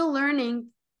are still learning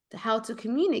how to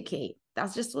communicate.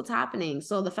 That's just what's happening.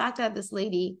 So the fact that this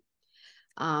lady,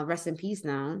 rest in peace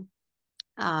now,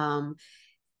 um,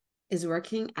 is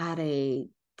working at a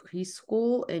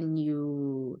preschool and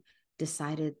you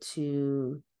decided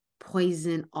to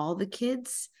poison all the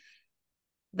kids,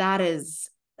 that is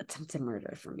attempted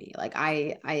murder for me. Like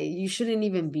you shouldn't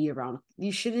even be around,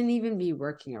 you shouldn't even be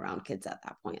working around kids at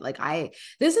that point.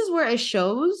 This is where it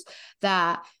shows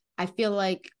that I feel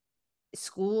like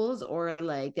schools, or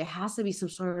like there has to be some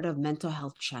sort of mental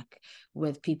health check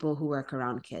with people who work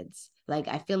around kids. Like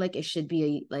I feel like it should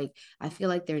be like, I feel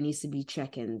like there needs to be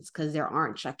check-ins, because there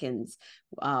aren't check-ins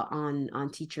on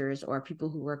teachers or people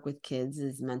who work with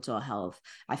kids' mental health.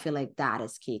 I feel like that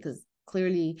is key, because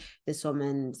clearly this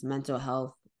woman's mental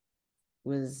health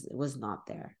was not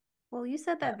there. Well, you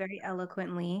said that very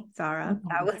eloquently, Zara.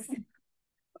 That Mhm. was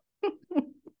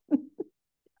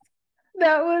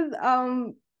that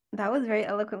was that was very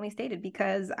eloquently stated,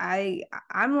 because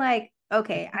I'm like,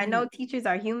 okay, I know teachers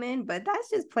are human, but that's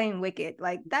just plain wicked.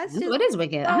 Like that's No, just it is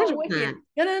wicked, so wicked.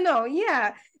 100%. No.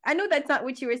 Yeah. I know that's not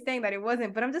what you were saying, that it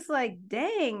wasn't, but I'm just like,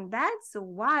 dang, that's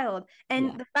wild. And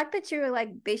Yeah. the fact that you're like,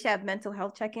 they should have mental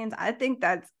health check-ins, I think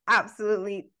that's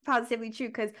absolutely positively true,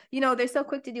 because they're so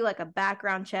quick to do like a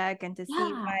background check and to see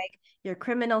Yeah. like your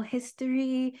criminal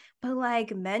history, but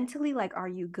like mentally, like, are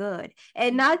you good?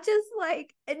 And not just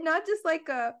like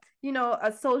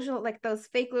a social, like those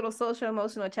fake little social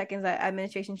emotional check-ins that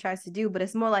administration tries to do, but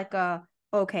it's more like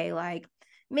okay, like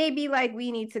maybe like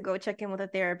we need to go check in with a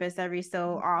therapist every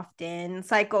so often,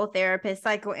 psychotherapist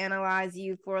psychoanalyze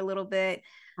you for a little bit.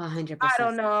 I 100%.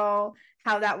 don't know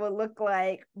how that would look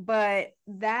like, but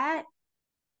that,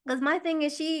 because my thing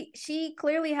is, she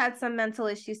clearly had some mental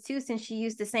issues too, since she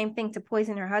used the same thing to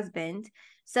poison her husband.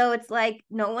 So it's like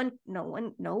no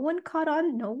one caught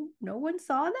on, no one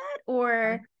saw that,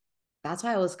 or That's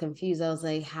why I was confused. I was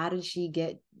like, how did she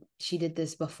did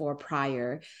this before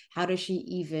prior? How does she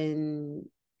even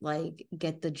like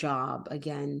get the job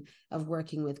again of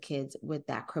working with kids with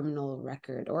that criminal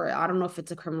record? Or I don't know if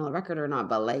it's a criminal record or not,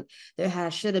 but like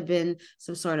should have been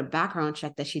some sort of background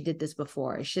check that she did this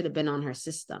before. It should have been on her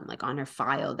system, like on her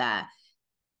file, that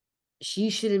she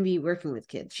shouldn't be working with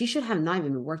kids. She should have not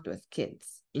even worked with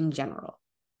kids in general.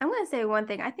 I'm gonna say one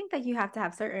thing. I think that you have to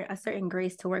have a certain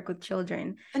grace to work with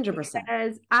children, 100%.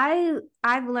 because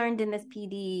I've learned in this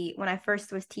PD when I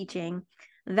first was teaching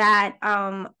that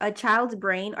a child's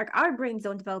brain, like our brains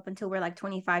don't develop until we're like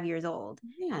 25 years old,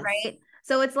 Yes. right?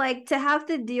 So it's like to have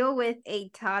to deal with a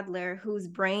toddler whose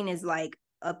brain is like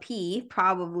a pea,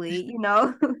 probably,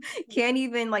 can't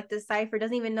even like decipher,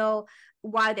 doesn't even know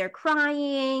why they're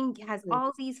crying, has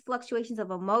all these fluctuations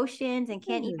of emotions, and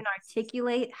can't even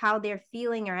articulate how they're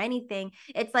feeling or anything.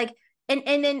 It's like, and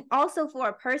then also for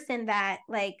a person that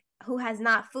like who has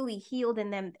not fully healed in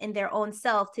them in their own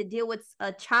self, to deal with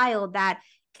a child that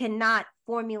cannot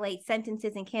formulate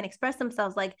sentences and can't express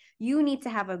themselves, like you need to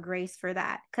have a grace for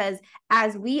that, because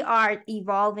as we are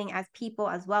evolving as people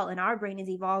as well, and our brain is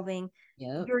evolving,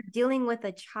 Yep. you're dealing with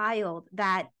a child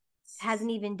that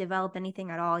hasn't even developed anything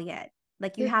at all yet.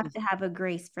 Like you have to have a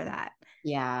grace for that.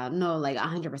 Yeah, no, like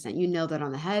 100%. You nailed it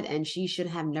on the head. And she should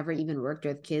have never even worked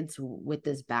with kids with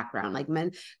this background. Like,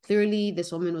 men, clearly,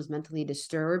 this woman was mentally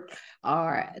disturbed,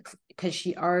 or because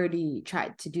she already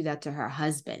tried to do that to her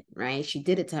husband, right? She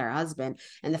did it to her husband.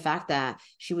 And the fact that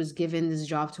she was given this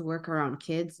job to work around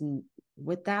kids, and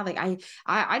with that, like,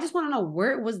 I just want to know,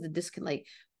 where was the disconnect? Like,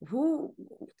 who?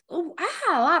 Oh, I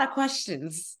had a lot of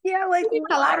questions. Yeah, like Who even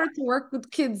what? allowed her to work with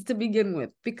kids to begin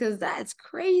with? Because that's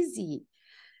crazy.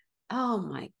 Oh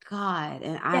my God.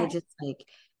 And I Yeah, just like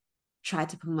tried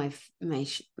to put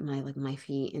my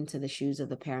feet into the shoes of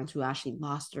the parents who actually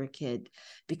lost their kid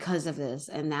because of this.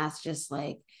 And that's just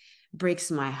like breaks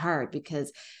my heart,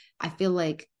 because I feel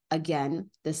like, again,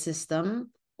 the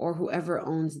system or whoever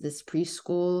owns this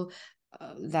preschool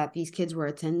that these kids were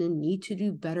attending need to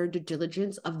do better due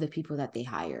diligence of the people that they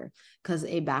hire, because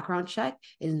a background check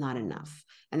is not enough.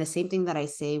 And the same thing that I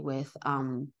say with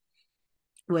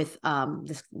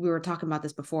this, we were talking about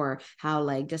this before, how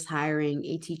like just hiring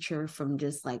a teacher from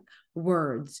just like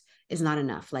words is not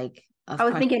enough, like I of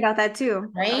was question, thinking about that too. I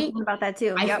was right? thinking about that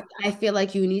too. I Yep. I feel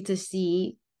like you need to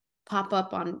see pop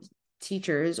up on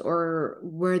teachers or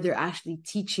where they're actually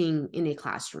teaching in a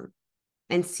classroom,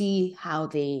 and see how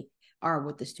they are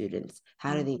with the students.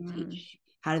 How do they Mhm. teach?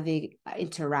 How do they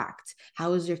interact?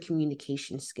 How is their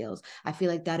communication skills? I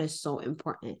feel like that is so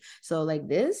important. So, like,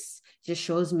 this just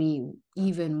shows me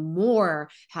even more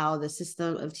how the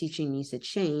system of teaching needs to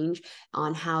change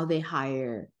on how they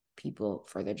hire people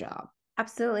for the job.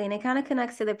 Absolutely. And it kind of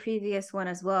connects to the previous one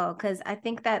as well, because I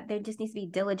think that there just needs to be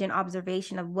diligent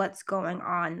observation of what's going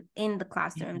on in the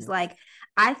classrooms. Yes. Like,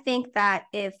 I think that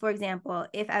if, for example,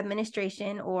 if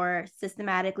administration or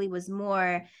systematically was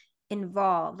more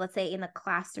involved, let's say in the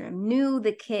classroom, knew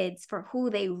the kids for who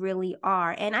they really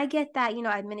are. And I get that,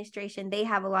 administration, they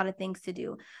have a lot of things to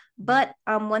do. But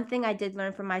one thing I did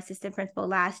learn from my assistant principal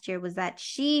last year was that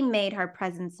she made her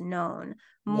presence known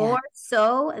Yeah. more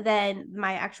so than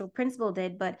my actual principal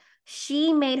did, but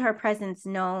she made her presence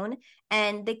known,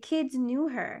 and the kids knew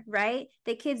her, right?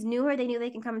 The kids knew her. They knew they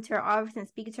can come to her office and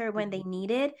speak to her when they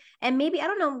needed. And maybe, I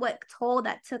don't know what toll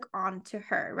that took on to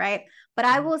her, right? But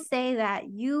I will say that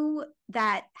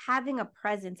that having a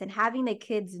presence and having the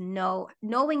kids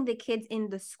knowing the kids in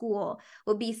the school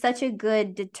will be such a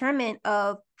good determinant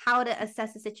of how to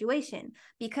assess the situation.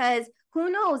 Because who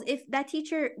knows if that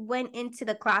teacher went into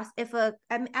the class, if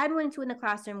an ad went into in the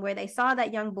classroom where they saw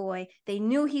that young boy, they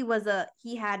knew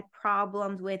he had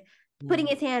problems with putting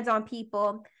his hands on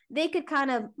people, they could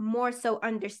kind of more so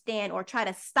understand or try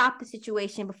to stop the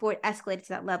situation before it escalated to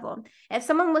that level. If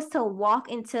someone was to walk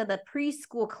into the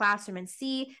preschool classroom and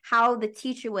see how the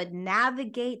teacher would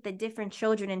navigate the different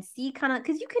children and see kind of,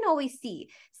 because you can always see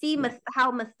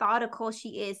how methodical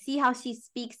she is, see how she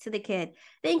speaks to the kid,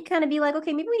 then kind of be like,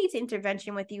 okay, maybe we need to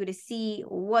intervention with you to see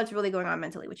what's really going on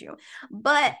mentally with you.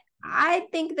 But I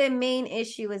think the main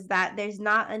issue is that there's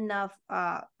not enough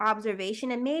observation,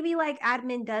 and maybe like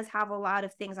admin does have a lot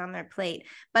of things on their plate.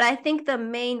 But I think the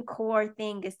main core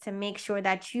thing is to make sure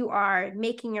that you are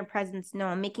making your presence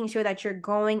known, making sure that you're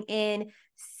going in,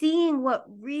 seeing what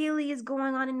really is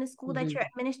going on in the school that you're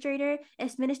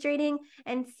administrating,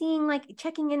 and seeing, like,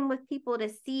 checking in with people to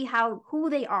see who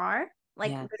they are,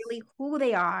 like literally who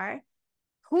they are,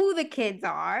 who the kids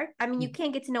are. I mean, you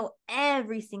can't get to know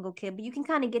every single kid, but you can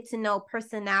kind of get to know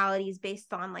personalities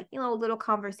based on, like, little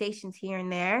conversations here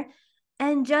and there,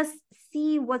 and just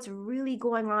see what's really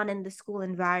going on in the school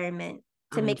environment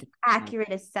to make 100%.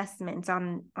 accurate assessments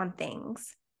on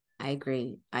things. I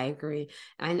agree.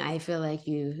 And I feel like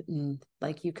you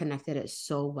connected it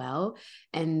so well.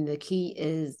 And the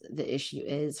issue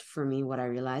is, for me, what I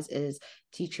realize is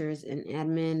teachers and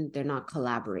admin, they're not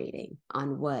collaborating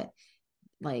on what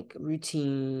like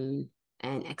routine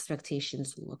and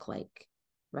expectations look like,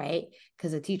 right?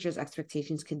 Because a teacher's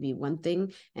expectations could be one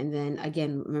thing, and then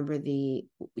again, remember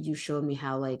you showed me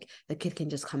how like the kid can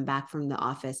just come back from the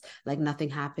office like nothing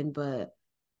happened, but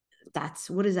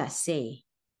what does that say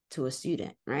to a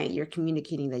student, right? You're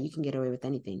communicating that you can get away with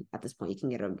anything at this point. You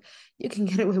can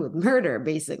get away with murder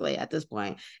basically at this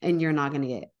point, and you're not going to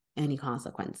get any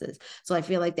consequences. So I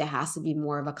feel like there has to be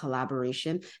more of a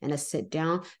collaboration and a sit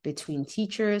down between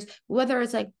teachers, whether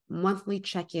it's like monthly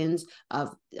check-ins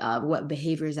of what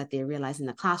behaviors that they realize in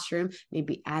the classroom.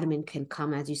 Maybe admin can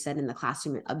come, as you said, in the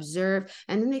classroom and observe,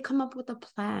 and then they come up with a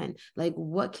plan. Like,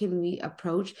 what can we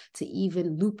approach to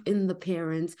even loop in the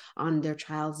parents on their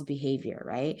child's behavior,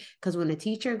 right? Because when a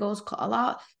teacher goes a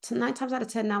lot, 9 times out of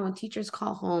 10 now, when teachers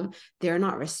call home, they're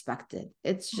not respected.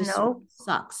 It's just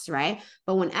sucks, right?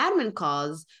 But when admin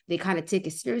calls, they kind of take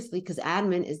it seriously, because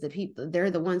admin is the people, they're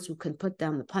the ones who can put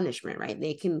down the punishment, right?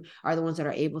 Are the ones that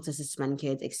are able to suspend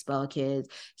kids, expel kids,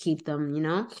 keep them,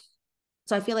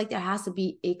 So I feel like there has to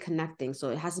be a connecting. So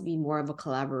it has to be more of a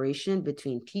collaboration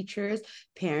between teachers,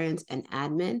 parents, and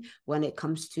admin when it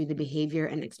comes to the behavior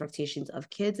and expectations of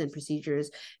kids and procedures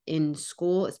in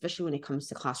school, especially when it comes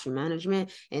to classroom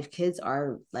management. And if kids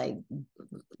are like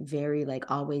very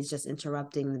like always just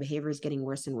interrupting, the behavior is getting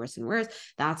worse and worse and worse,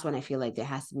 that's when I feel like there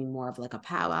has to be more of like a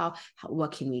powwow.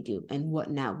 What can we do? And what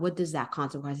now? What does that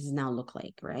consequences now look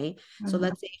like, right? So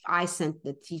let's say if I sent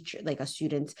the teacher, like a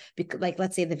student, like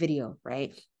let's say the video, right?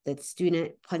 The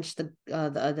student punched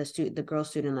the girl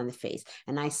student on the face,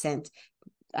 and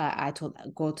I told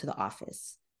go to the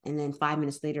office, and then 5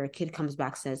 minutes later a kid comes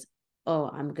back, says, oh,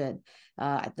 I'm good.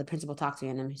 The principal talked to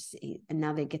me, and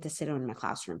now they get to sit in my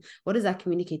classroom. What does that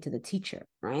communicate to the teacher,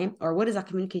 right? Or what does that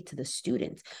communicate to the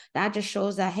students? That just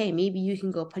shows that, hey, maybe you can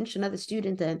go punch another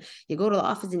student, and you go to the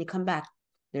office and you come back.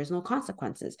 There's no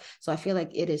consequences. So I feel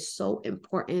like it is so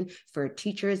important for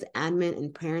teachers, admin,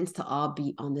 and parents to all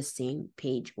be on the same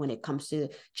page when it comes to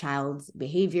child's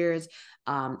behaviors,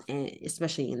 and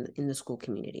especially in the school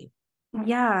community.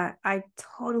 Yeah, I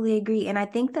totally agree. And I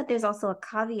think that there's also a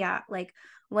caveat, like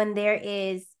when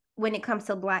it comes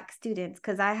to Black students,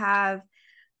 because I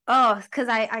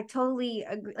totally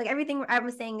agree. Like, everything I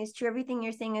was saying is true. Everything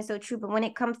you're saying is so true. But when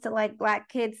it comes to like Black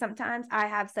kids, sometimes I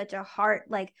have such a heart,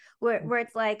 like where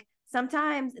it's like,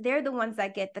 sometimes they're the ones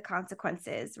that get the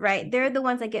consequences, right? They're the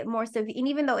ones that get more severe. And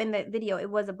even though in the video it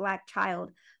was a Black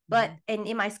child, but and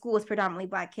in my school it's predominantly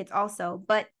Black kids also,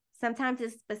 but sometimes a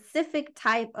specific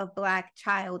type of Black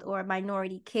child or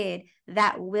minority kid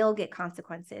that will get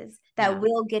consequences, that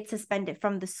will get suspended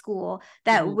from the school,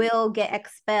 that will get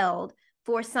expelled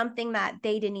for something that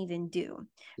they didn't even do,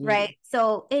 Yeah. right?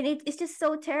 So it's just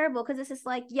so terrible because it's just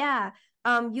like, yeah,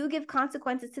 you give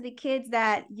consequences to the kids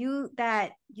that you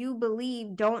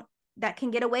believe don't that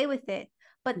can get away with it.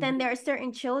 But then there are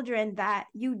certain children that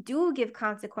you do give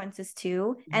consequences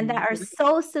to and that are Mhm.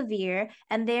 so severe,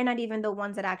 and they're not even the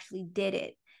ones that actually did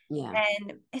it. Yeah.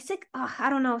 And it's like, oh, I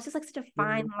don't know. It's just like such a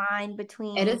fine Mhm. line It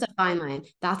between. is a fine line.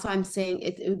 That's why I'm saying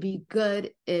it would be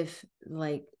good if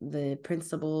like the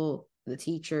principal, the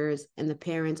teachers, and the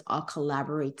parents all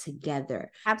collaborate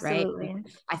together, right? Absolutely.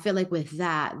 I feel like with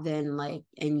that, then like,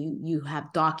 and you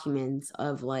have documents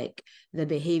of like the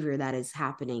behavior that is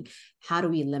happening. How do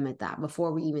we limit that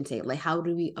before we even take, like, how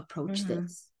do we approach Mm-hmm.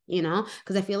 this? You know,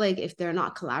 because I feel like if they're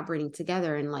not collaborating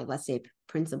together, and like, let's say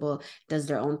principal does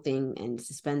their own thing and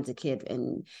suspends a kid,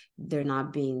 and they're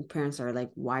not being, parents are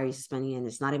like, why are you suspending it? And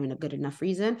it's not even a good enough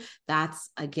reason. That's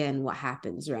again what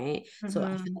happens, right? So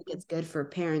I feel Mm-hmm. like it's good for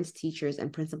parents, teachers,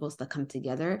 and principals to come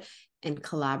together and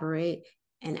collaborate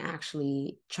and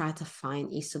actually try to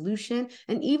find a solution,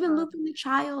 and even loop in the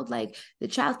child. Like the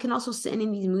child can also sit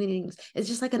in these meetings. It's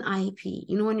just like an IEP.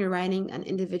 You know, when you're writing an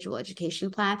individual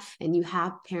education plan and you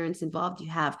have parents involved,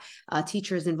 you have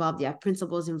teachers involved, you have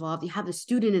principals involved, you have the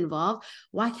student involved.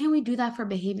 Why can't we do that for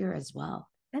behavior as well?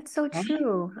 That's so Right?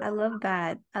 true. I love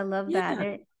that. I love that.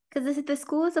 Yeah. Because this the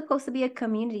school is supposed to be a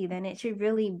community, then it should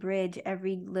really bridge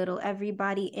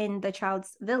everybody in the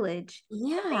child's village to make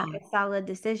Yeah. a solid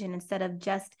decision instead of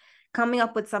just coming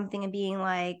up with something and being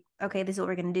like, okay, this is what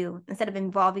we're gonna do, instead of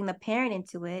involving the parent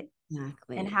into it and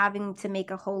Exactly. having to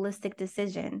make a holistic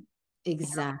decision.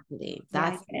 Exactly. Yeah, I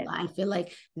That's, get it. I feel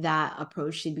like that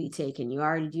approach should be taken. You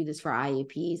already do this for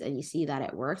IEPs and you see that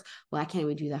it works. Why can't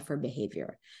we do that for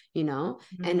behavior? You know?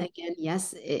 And Mhm. again,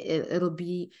 yes, it'll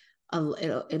be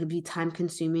it'll be time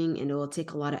consuming and it will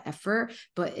take a lot of effort,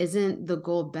 but isn't the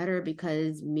goal better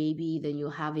because maybe then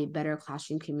you'll have a better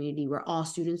classroom community where all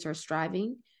students are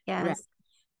striving? Right. Yes.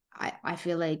 I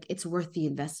feel like it's worth the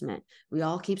investment. We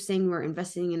all keep saying we're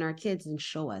investing in our kids, and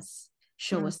show Mm. us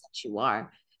that you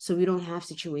are. So we don't have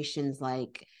situations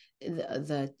like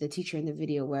the teacher in the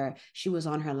video where she was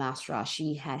on her last straw.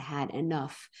 She had had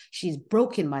enough. She's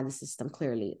broken by the system,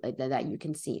 clearly, like that you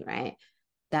can see, right?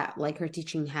 That like her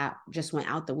teaching hat just went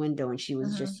out the window and she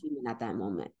was just Mhm. human at that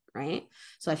moment, right?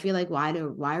 So I feel like why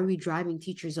are we driving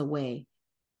teachers away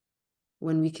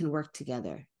when we can work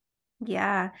together?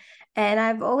 Yeah. And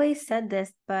I've always said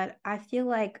this, but I feel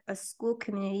like a school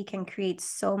community can create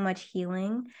so much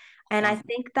healing. And I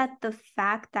think that the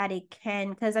fact that it can,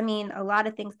 because I mean, a lot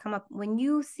of things come up when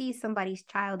you see somebody's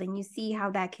child and you see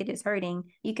how that kid is hurting,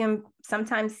 you can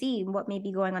sometimes see what may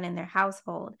be going on in their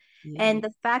household. Yeah. And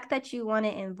the fact that you want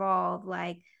to involve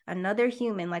like another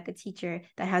human, like a teacher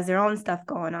that has their own stuff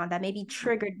going on that may be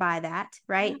triggered by that,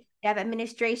 right? You have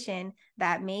administration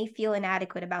that may feel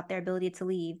inadequate about their ability to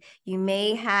leave. You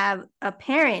may have a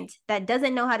parent that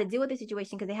doesn't know how to deal with the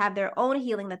situation because they have their own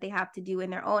healing that they have to do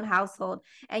in their own household.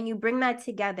 And you bring that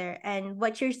together. And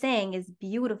what you're saying is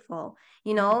beautiful.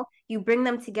 You bring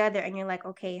them together and you're like,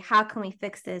 okay, how can we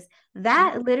fix this?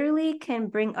 That literally can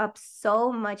bring up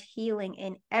so much healing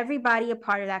in everybody a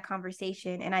part of that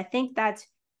conversation. And I think that's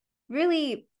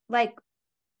really like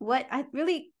what I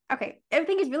really okay,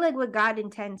 everything is really like what God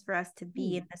intends for us to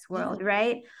be in this Yeah. world,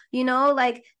 right?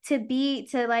 Like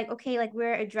to like, okay, like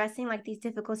we're addressing like these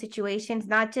difficult situations,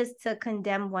 not just to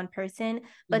condemn one person,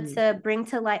 but Mhm. to bring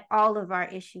to light all of our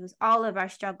issues, all of our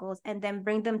struggles, and then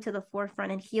bring them to the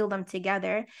forefront and heal them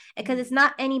together. Because it's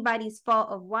not anybody's fault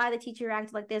of why the teacher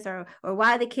acts like this, or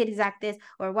why the kid is act this,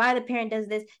 or why the parent does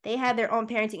this. They have their own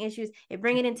parenting issues. They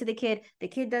bring it into the kid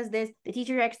does this, the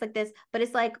teacher acts like this. But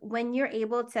it's like when you're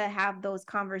able to have those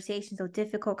conversations, those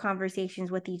difficult conversations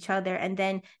with each other, and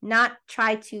then not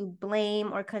try to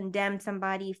blame or condemn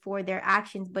somebody for their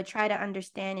actions, but try to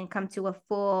understand and come to a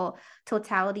full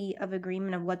totality of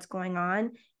agreement of what's going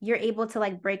on, you're able to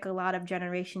like break a lot of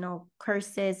generational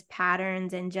curses,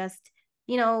 patterns, and just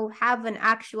have an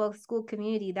actual school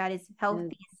community that is healthy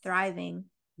and thriving.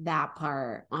 That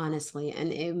part, honestly,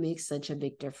 and it makes such a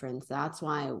big difference. That's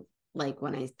why, like,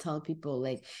 when I tell people,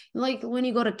 like when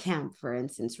you go to camp, for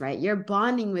instance, right, you're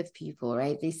bonding with people,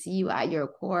 right? They see you at your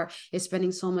core, you're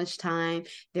spending so much time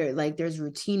there, like there's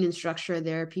routine and structure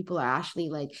there. People are actually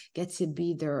like get to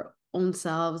be their own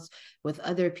selves with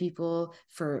other people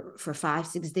for 5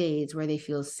 6 days where they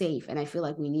feel safe. And I feel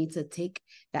like we need to take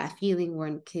that feeling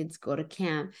when kids go to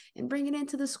camp and bring it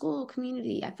into the school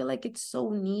community. I feel like it's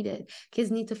so needed.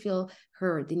 Kids need to feel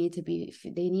heard. They need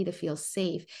to feel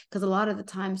safe, because a lot of the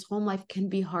times home life can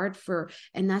be hard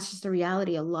and that's just the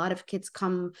reality. A lot of kids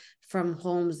come from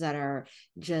homes that are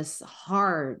just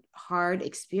hard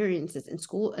experiences, and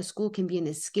a school can be an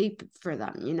escape for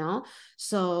them,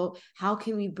 so how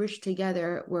can we bridge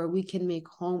together where we can make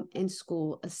home and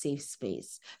school a safe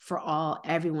space for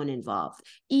everyone involved,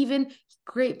 even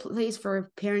great place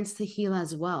for parents to heal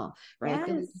as well, right?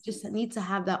 Because Yes. we just need to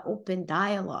have that open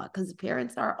dialogue, because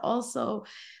parents are also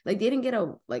like, they didn't get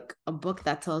a book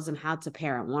that tells them how to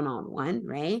parent one-on-one,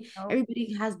 right? Nope.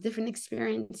 Everybody has different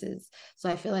experiences, so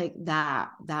I feel like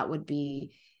that would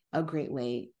be a great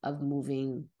way of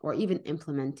moving or even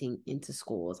implementing into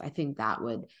schools. I think that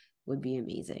would be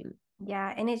amazing.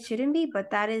 Yeah, and it shouldn't be, but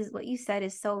that is what you said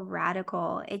is so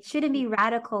radical. It shouldn't be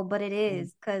radical, but it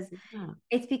is, because Yeah.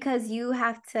 it's because you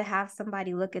have to have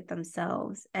somebody look at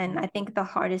themselves. And I think the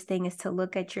hardest thing is to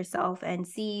look at yourself and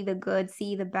see the good,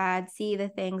 see the bad, see the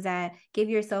things that give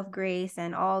yourself grace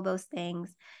and all those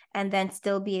things. And then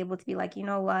still be able to be like, you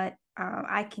know what?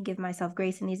 I can give myself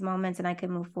grace in these moments and I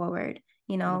can move forward.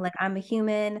 Like I'm a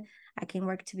human, I can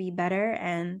work to be better.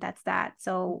 And that's that.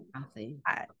 So Exactly.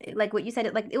 like what you said,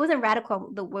 it wasn't radical.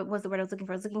 What was the word I was looking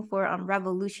for? I was looking for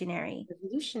revolutionary.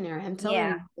 Revolutionary. I'm telling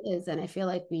Yeah, you, it is. And I feel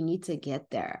like we need to get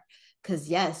there. Because,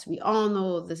 yes, we all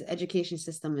know this education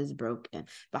system is broken.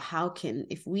 But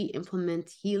if we implement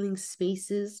healing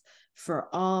spaces for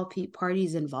all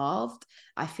parties involved,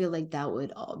 I feel like that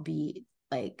would all be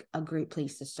like a great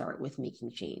place to start with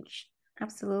making change.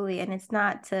 absolutely. And it's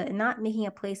not making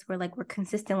a place where like we're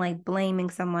consistent like blaming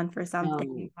someone for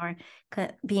something, No, or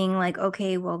being like,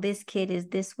 okay, well, this kid is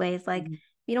this way. It's like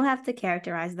you don't have to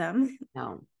characterize them.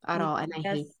 no, at We all. can And I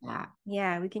just, hate that.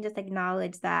 yeah, we can just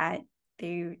acknowledge that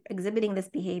they're exhibiting this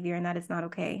behavior and that it's not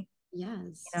okay, you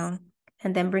Yes. know,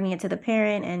 and then bringing it to the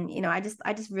parent. And, I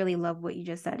just really love what you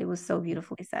just said. It was so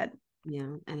beautifully said.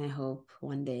 Yeah. And I hope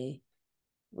one day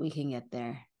we can get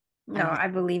there. I No, don't I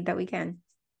believe that we can.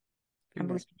 I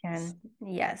believe fingers we crossed.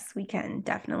 can. Yes, we can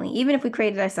definitely, even if we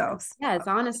created ourselves. Yes,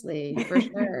 honestly, for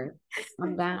sure.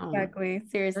 I'm down. Exactly.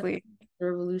 Seriously.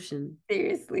 Revolution.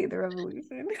 Seriously, the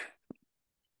revolution.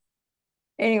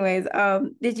 Anyways,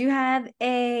 did you have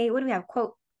what do we have?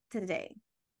 Quote today?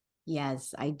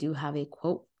 Yes, I do have a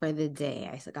quote for the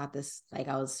day. Got this, like,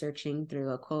 I was searching through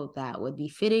a quote that would be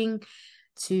fitting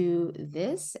to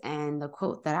this. And the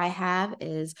quote that I have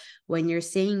is, when you're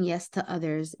saying yes to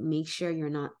others, make sure you're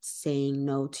not saying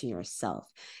no to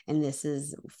yourself. And this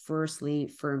is firstly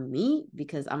for me,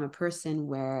 because I'm a person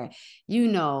where,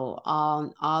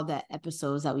 all the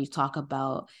episodes that we talk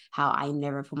about how I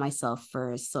never put myself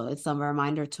first. So it's a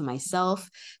reminder to myself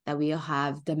that we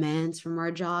have demands from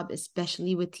our job,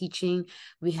 especially with teaching.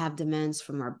 We have demands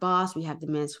from our boss, we have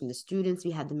demands from the students,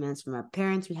 we have demands from our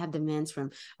parents, we have demands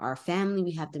from our family,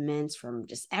 we have demands from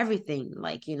just everything,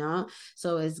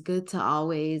 so it's good to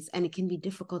always, and it can be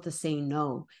difficult to say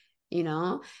no,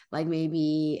 like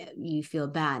maybe you feel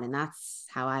bad, and that's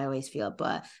how I always feel,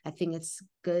 but I think it's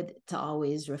good to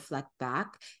always reflect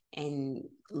back and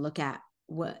look at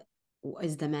what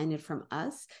is demanded from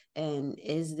us, and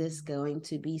is this going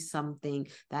to be something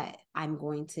that I'm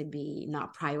going to be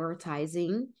not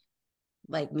prioritizing,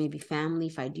 like maybe family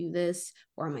if I do this,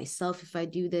 or myself if I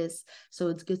do this. So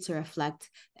it's good to reflect,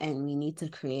 and we need to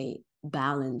create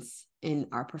balance in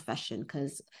our profession,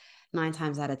 because 9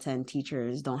 times out of 10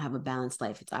 teachers don't have a balanced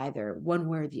life. It's either one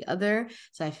way or the other.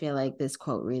 So I feel like this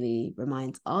quote really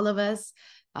reminds all of us,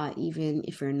 even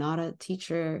if you're not a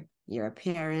teacher, you're a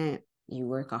parent, you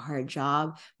work a hard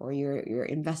job, or you're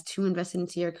invested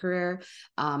into your career,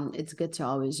 it's good to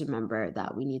always remember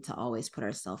that we need to always put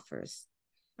ourselves first.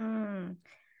 Mm,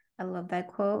 I love that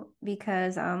quote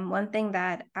because one thing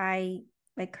that I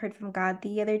like heard from God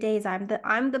the other day is I'm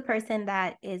the person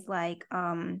that is like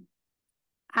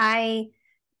I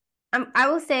I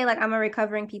will say like I'm a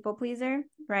recovering people pleaser,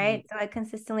 right? So I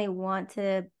consistently want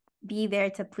to be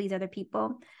there to please other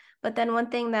people. But then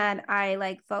one thing that I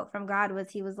like felt from God was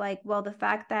he was like, well, the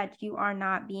fact that you are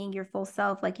not being your full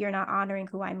self, like you're not honoring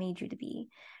who I made you to be,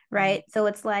 right? So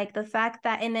it's like the fact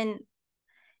that, and then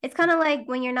it's kind of like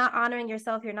when you're not honoring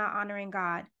yourself, you're not honoring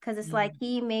God, because it's like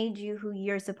he made you who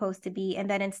you're supposed to be. And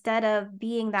then instead of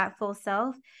being that full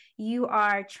self, you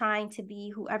are trying to be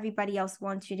who everybody else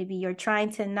wants you to be. You're trying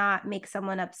to not make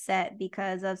someone upset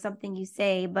because of something you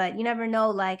say, but you never know,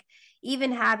 like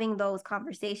even having those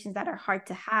conversations that are hard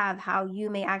to have, how you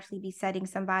may actually be setting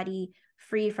somebody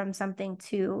free from something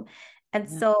too. And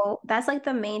Yeah. so that's like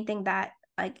the main thing that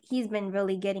like he's been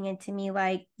really getting into me,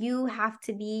 like you have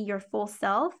to be your full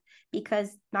self, because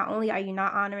not only are you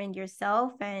not honoring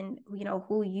yourself and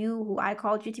who I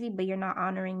called you to be, but you're not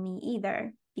honoring me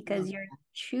either, because Love you're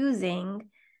choosing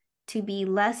to be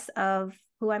less of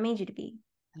who I made you to be.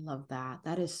 I love that.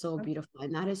 That is so beautiful.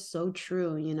 And that is so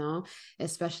true,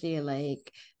 especially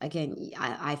like, again,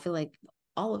 I feel like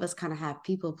all of us kind of have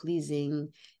people pleasing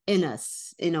in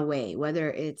us in a way,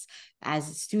 whether it's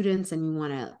as students and we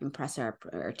want to impress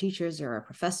our teachers or our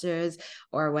professors,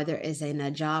 or whether it's in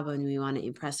a job and we want to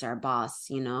impress our boss.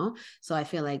 So I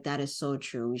feel like that is so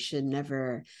true. We should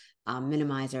never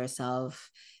minimize ourselves.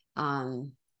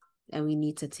 And we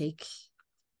need to take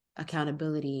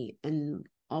accountability and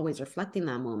always reflecting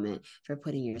that moment for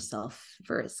putting yourself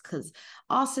first, because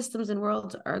all systems and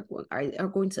worlds are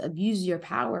going to abuse your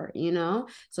power,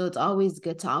 so it's always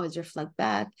good to always reflect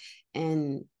back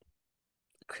and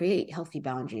create healthy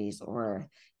boundaries or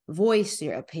voice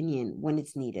your opinion when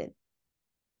it's needed.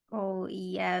 Oh,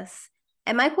 yes.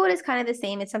 And my quote is kind of the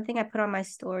same. It's something I put on my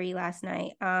story last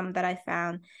night that I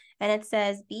found. And it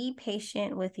says, be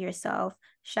patient with yourself.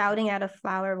 Shouting at a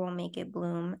flower will make it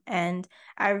bloom. And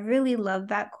I really love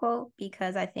that quote,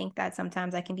 because I think that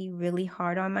sometimes I can be really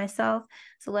hard on myself.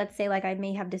 So let's say like I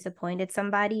may have disappointed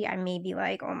somebody. I may be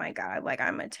like, oh my God, like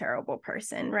I'm a terrible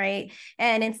person, right?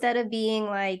 And instead of being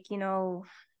like,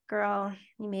 girl,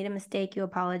 you made a mistake, you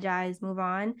apologize, move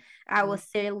on. I will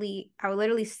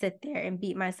literally sit there and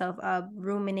beat myself up,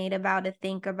 ruminate about it,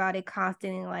 think about it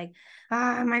constantly, like,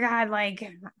 oh my God, like,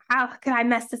 how could I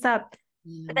mess this up?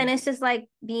 But then it's just like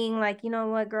being like, you know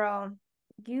what, girl,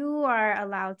 you are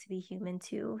allowed to be human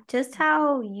too. Just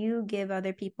how you give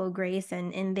other people grace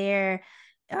and in their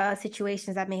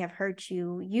situations that may have hurt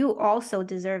you, you also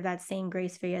deserve that same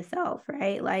grace for yourself,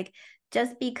 right? Like,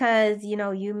 just because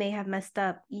you may have messed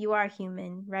up, you are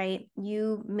human, right?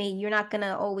 You're not going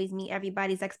to always meet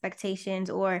everybody's expectations,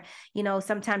 or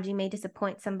sometimes you may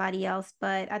disappoint somebody else,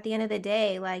 but at the end of the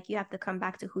day, like, you have to come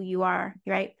back to who you are,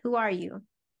 right? Who are you?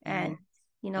 And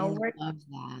I work, love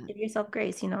that. give yourself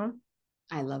grace.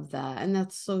 I love that. And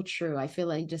that's so true. I feel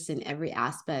like just in every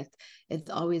aspect, it's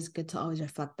always good to always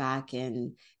reflect back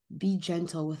and be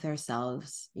gentle with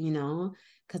ourselves,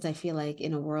 because I feel like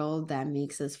in a world that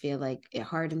makes us feel like it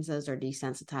hardens us or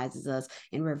desensitizes us,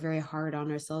 and we're very hard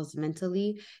on ourselves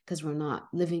mentally because we're not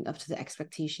living up to the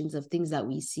expectations of things that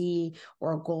we see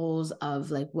or goals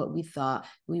of like what we thought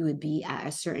we would be at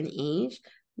a certain age.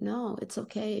 No, it's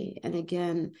okay. And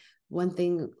again, one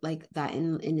thing like that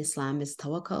in Islam is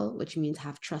tawakkul, which means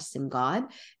have trust in God.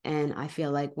 And I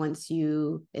feel like once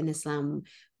you in Islam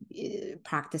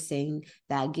practicing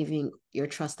that, giving your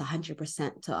trust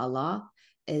 100% to Allah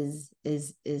is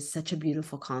such a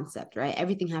beautiful concept, right?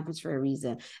 Everything happens for a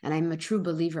reason, and I'm a true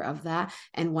believer of that.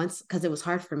 And once, because it was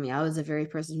hard for me, I was a very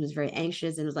person who was very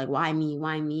anxious and was like, why me,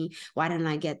 why didn't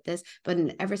I get this? But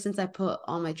ever since I put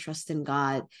all my trust in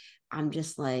God, I'm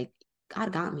just like,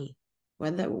 God got me.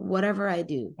 Whatever I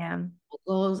do, Yeah.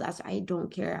 goals, as I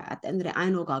don't care. At the end of the day, I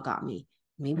know God got me.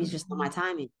 Maybe it's just not my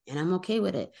timing, and I'm okay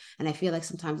with it. And I feel like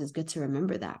sometimes it's good to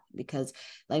remember that, because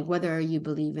like whether you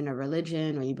believe in a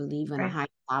religion or you believe in a Right. higher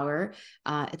power,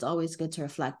 it's always good to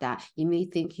reflect that. You may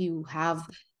think you have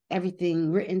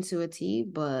everything written to a T,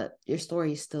 but your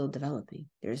story is still developing.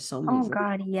 There's so many Oh versions.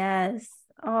 God, yes.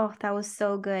 Oh, that was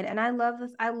so good. And I love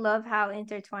this. I love how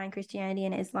intertwined Christianity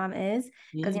and Islam is.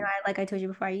 Because, Yeah. like I told you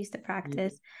before, I used to Yeah.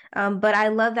 practice. But I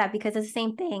love that because it's the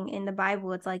same thing in the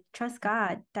Bible. It's like, trust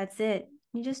God. That's it.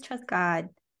 You just trust God.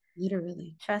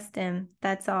 Literally. Trust him.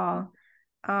 That's all.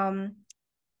 Um,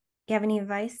 you have any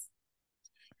advice?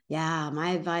 Yeah,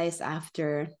 my advice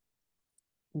after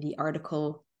the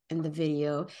article and the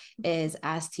video is,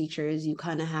 as teachers, you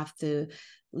kind of have to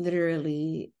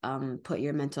literally put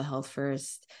your mental health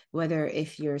first. Whether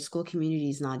if your school community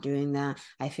is not doing that,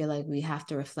 I feel like we have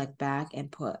to reflect back and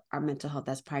put our mental health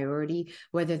as priority,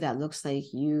 whether that looks like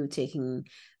you taking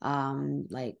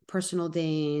like personal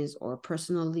days or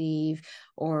personal leave,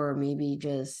 or maybe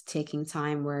just taking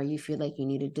time where you feel like you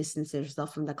need to distance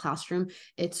yourself from the classroom.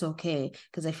 It's okay,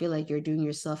 because I feel like you're doing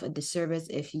yourself a disservice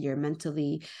if your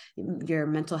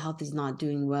mental health is not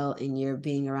doing well and you're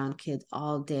being around kids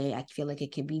all day. I feel like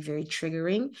it can be very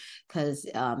triggering because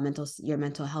your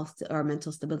mental health or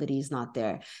mental stability is not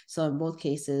there. So in both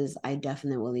cases, I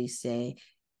definitely say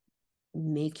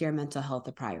make your mental health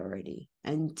a priority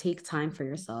and take time for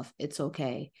yourself. It's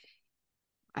okay.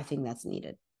 I think that's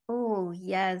needed. Oh,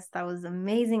 yes, that was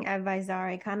amazing advice,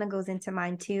 Zara. It kind of goes into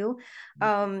mine too.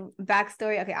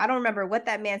 Backstory. Okay, I don't remember what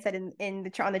that man said in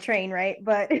the on the train, right?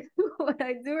 But what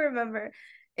I do remember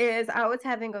is I was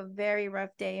having a very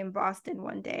rough day in Boston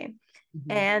one day.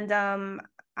 Mhm. And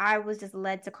I was just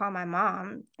led to call my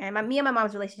mom. And me and my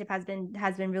mom's relationship has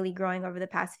been really growing over the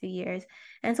past few years.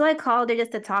 And so I called her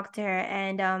just to talk to her.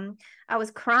 And I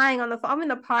was crying on the phone. I'm in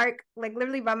the park, like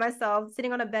literally by myself,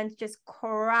 sitting on a bench, just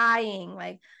crying,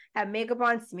 like had makeup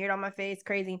on, smeared on my face,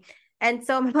 crazy. And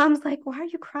so my mom's like, "Why are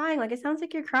you crying? Like, it sounds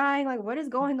like you're crying. Like, what is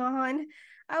going on?"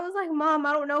 I was like, "Mom,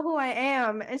 I don't know who I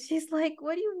am." And she's like,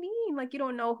 "What do you mean? Like, you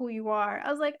don't know who you are?" I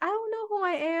was like, "I don't know who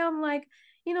I am. Like,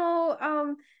 you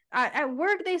know, at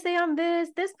work they say I'm this.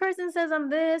 This person says I'm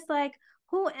this. Like,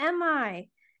 who am I?"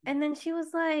 And then she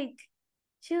was like,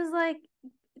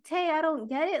 "Tay, I don't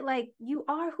get it. Like, you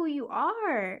are who you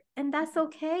are, and that's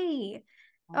okay."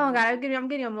 Oh God, I'm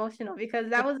getting emotional because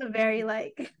that was a very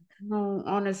like No,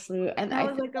 honestly, and that I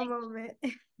was feel like a moment.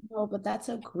 no, but that's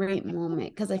a great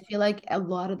moment because I feel like a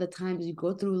lot of the times we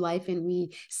go through life and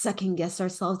we second guess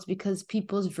ourselves because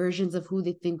people's versions of who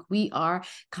they think we are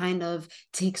kind of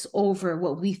takes over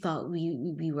what we thought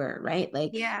we were, right?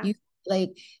 Like Yeah. you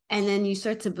like, and then you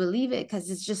start to believe it because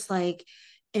it's just like,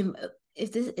 am,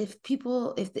 if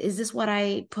people if is this what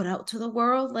I put out to the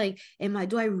world? Like,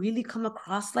 do I really come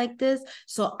across like this?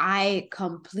 So I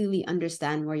completely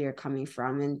understand where you're coming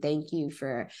from, and thank you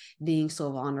for being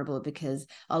so vulnerable because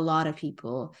a lot of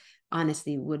people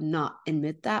honestly would not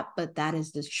admit that, but that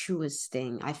is the truest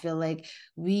thing. I feel like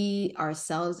we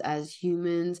ourselves as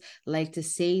humans like to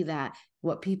say that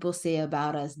what people say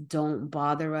about us don't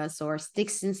bother us, or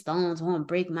sticks and stones won't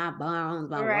break my bones,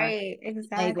 blah blah. Right. Like,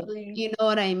 Exactly. you know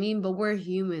what I mean? But we're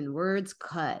human. Words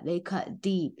cut. They cut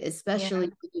deep, especially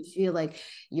Yeah. when you feel like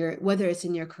you're, whether it's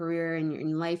in your career and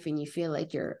in life, and you feel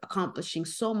like you're accomplishing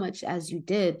so much as you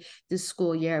did this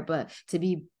school year, but to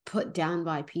be put down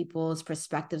by people's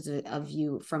perspectives of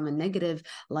you from a negative,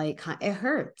 like, it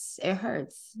hurts. It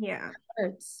hurts. Yeah. It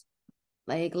hurts.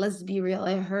 Like, let's be real.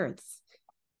 It hurts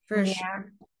for sure. Yeah.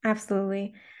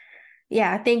 Absolutely.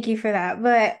 Yeah, thank you for that.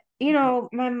 But,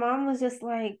 my mom was just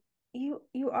like, you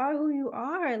are who you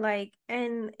are. Like,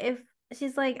 and if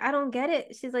she's like, I don't get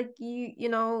it. She's like,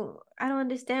 I don't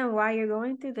understand why you're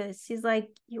going through this. She's like,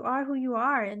 you are who you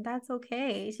are, and that's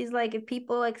okay. She's like, if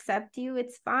people accept you,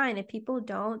 it's fine. If people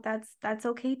don't, that's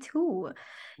okay too.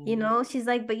 She's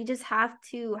like, but you just have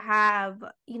to have,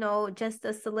 just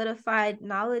a solidified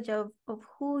knowledge of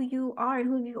who you are and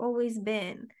who you've always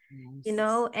been, Yes.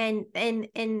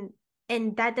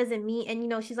 and that doesn't mean,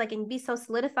 and she's like, and be so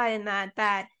solidified in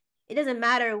that it doesn't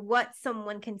matter what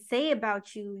someone can say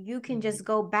about you. You can just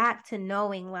go back to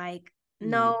knowing, like, Yeah.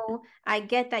 no, I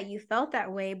get that you felt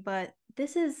that way, but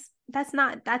that's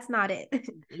not it.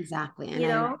 Exactly. And you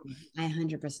I know agree. I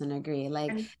 100% agree.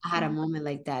 Like, and I had a moment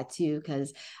like that too,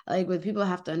 because like what people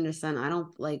have to understand, I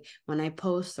don't like when I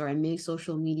post or I make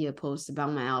social media posts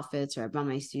about my outfits or about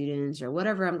my students or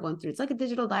whatever I'm going through. It's like a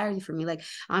digital diary for me. Like,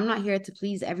 I'm not here to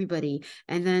please everybody.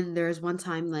 And then there's one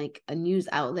time like a news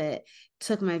outlet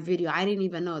took my video. I didn't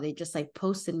even know. They just like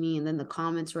posted me, and then the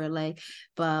comments were like,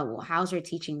 but how's your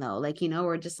teaching though? Like,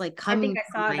 we're just like I think coming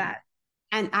I from saw like, that.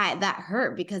 and I that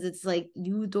hurt because it's like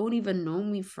you don't even know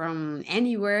me from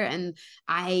anywhere, and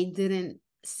I didn't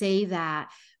say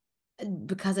that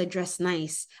because I dress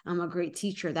nice, I'm a great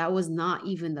teacher. That was not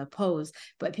even the pose,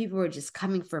 but people were just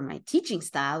coming for my teaching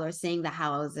style or saying that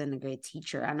how I wasn't a great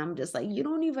teacher. And I'm just like, you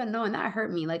don't even know. And that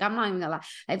hurt me. Like, I'm not even gonna lie.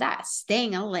 Like, that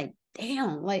staying, I'm like,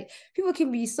 damn, like people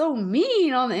can be so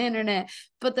mean on the internet.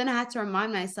 But then I had to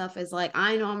remind myself, is like,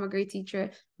 I know I'm a great teacher.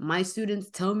 My students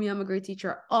tell me I'm a great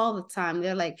teacher all the time.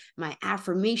 They're like my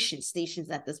affirmation stations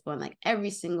at this point, like every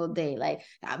single day, like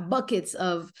buckets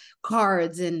of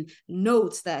cards and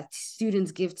notes that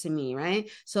students give to me, right?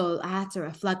 So I had to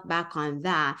reflect back on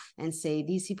that and say,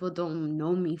 these people don't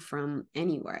know me from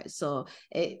anywhere. So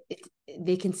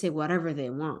they can say whatever they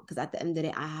want, because at the end of the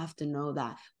day, I have to know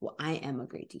that, well, I am a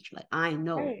great teacher. Like, I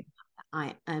know Right.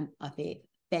 I am a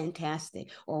fantastic,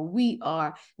 or we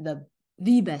are the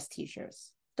best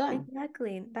teachers. Done.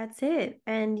 Exactly. That's it.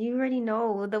 And you already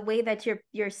know the way that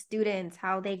your students,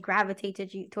 how they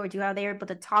gravitated you towards you, how they're able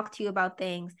to talk to you about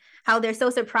things, how they're so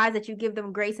surprised that you give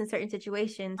them grace in certain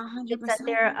situations. A hundred It's that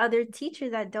there percent. are other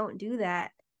teachers that don't do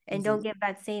that and don't Exactly. give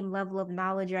that same level of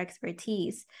knowledge or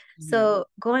expertise. Mhm. So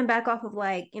going back off of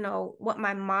like, what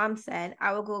my mom said,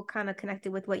 I will go kind of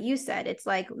connected with what you said. It's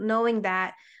like knowing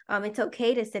that it's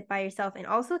okay to sit by yourself and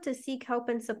also to seek help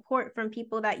and support from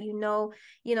people that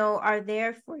are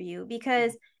there for you,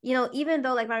 because even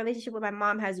though like my relationship with my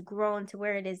mom has grown to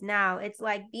where it is now, it's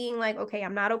like being like, okay,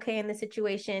 I'm not okay in this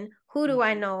situation, who do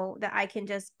I know that I can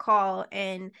just call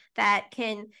and that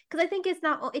can, because I think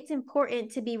it's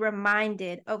important to be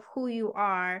reminded of who you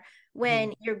are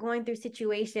when you're going through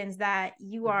situations that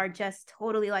you are just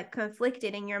totally like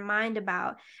conflicted in your mind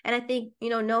about. And I think,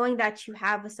 knowing that you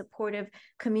have a supportive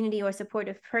community or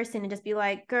supportive person and just be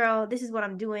like, girl, this is what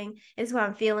I'm doing, this is what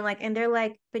I'm feeling like. And they're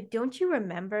like, but don't you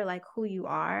remember like who you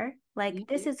are? Like,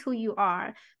 this is who you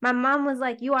are. My mom was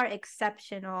like, you are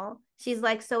exceptional. She's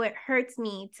like, so it hurts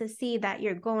me to see that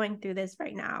you're going through this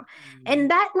right now.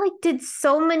 And that like did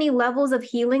so many levels of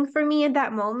healing for me in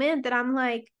that moment that I'm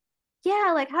like,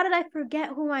 yeah, like how did I forget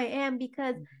who I am?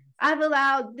 Because I've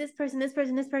allowed this person, this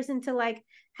person, this person to like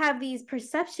have these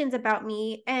perceptions about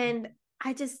me. And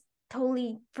I just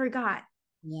totally forgot,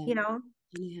 Yeah. you know?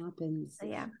 It happens. So,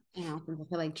 yeah. It happens. I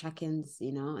feel like check-ins,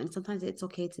 and sometimes it's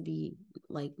okay to be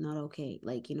like not okay.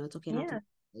 Like, it's okay not to, Yeah.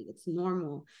 like, it's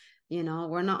normal.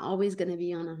 We're not always gonna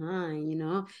be on a high.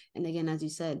 And again, as you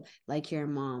said, like your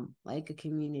mom, like a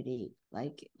community,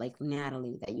 like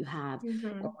Natalie that you have,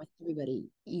 or with everybody,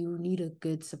 you need a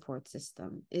good support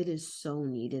system. It is so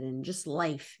needed. And just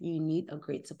life, you need a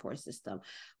great support system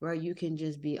where you can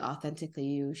just be authentically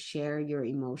you, share your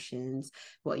emotions,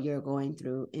 what you're going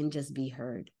through, and just be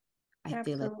heard. I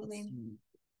feel like it's, Absolutely.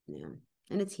 yeah,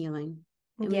 and it's healing.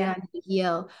 And we Yeah. all need to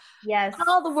heal. Yes.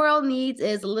 All the world needs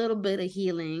is a little bit of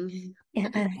healing.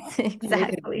 Yes, Make it a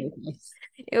exactly. great place.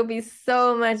 It'll be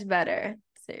so much better.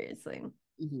 Seriously.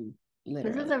 This was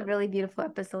Literally. a really beautiful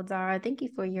episode, Zara. Thank you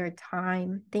for your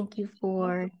time. Thank you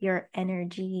for your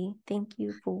energy. Thank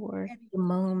you for the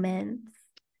moments.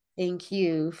 Thank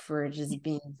you for just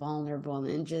being vulnerable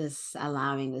and just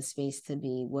allowing the space to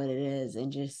be what it is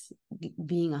and just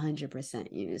being 100%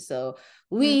 you. So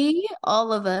we,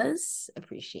 all of us,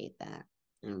 appreciate that.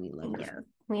 And we love you. Yeah,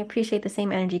 we appreciate the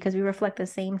same energy because we reflect the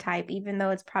same type, even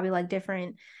though it's probably like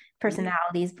different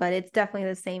personalities, but it's definitely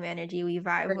the same energy we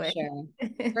vibe For with. sure.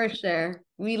 For sure.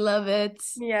 We love it.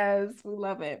 Yes, we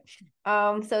love it.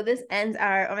 So this ends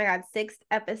our, oh my God, 6th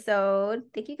episode.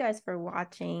 Thank you guys for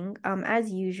watching.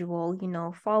 As usual,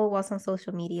 follow us on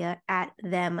social media at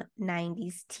them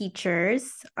 90s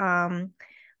teachers.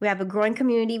 We have a growing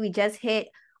community.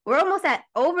 We're almost at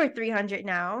over 300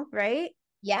 now, right?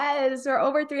 Yes, we're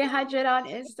over 300 on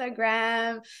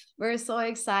Instagram. We're so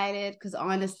excited because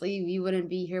honestly, we wouldn't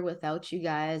be here without you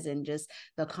guys and just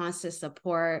the constant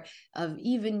support of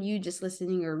even you just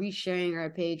listening or resharing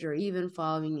our page or even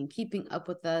following and keeping up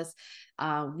with us.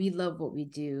 We love what we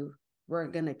do. We're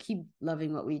going to keep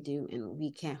loving what we do, and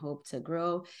we can't hope to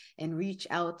grow and reach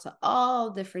out to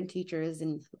all different teachers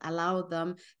and allow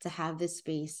them to have this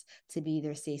space to be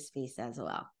their safe space as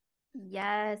well.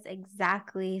 Yes,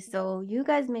 exactly. So you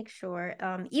guys make sure,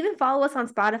 even follow us on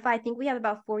Spotify. I think we have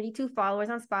about 42 followers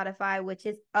on Spotify, which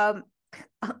is y'all,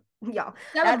 that's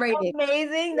Celebrate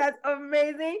amazing. That's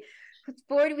amazing.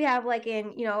 40, we have like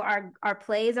our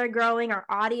plays are growing, our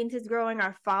audience is growing,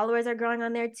 our followers are growing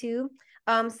on there too.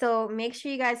 So make sure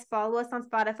you guys follow us on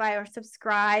Spotify or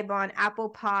subscribe on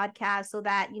Apple Podcasts so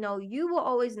that you will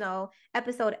always know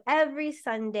episode every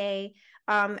Sunday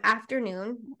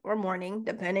afternoon or morning,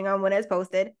 depending on when it's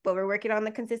posted. But we're working on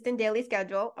the consistent daily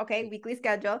schedule, okay, weekly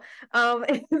schedule.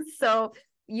 So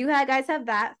you guys have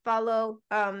that. Follow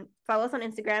us on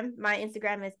Instagram. My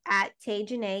Instagram is at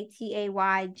Tayjenay,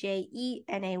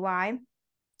 Tayjenay.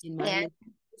 And mine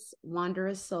is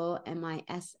Wanderous Soul,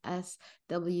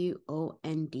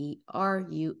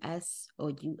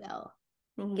 MISSWONDRUSOUL.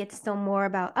 You can get to know more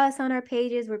about us on our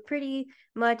pages. We're pretty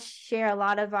much share a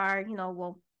lot of our,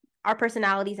 our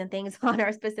personalities and things on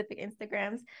our specific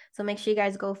Instagrams. So make sure you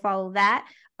guys go follow that.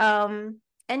 And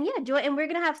yeah, join. And we're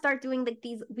gonna start doing like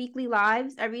these weekly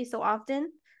lives every so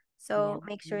often. So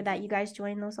make sure that you guys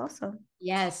join those also.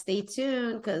 Yes, stay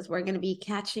tuned because we're going to be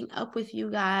catching up with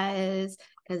you guys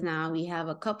because now we have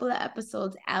a couple of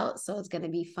episodes out. So it's going to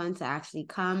be fun to actually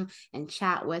come and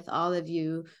chat with all of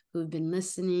you who've been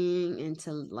listening and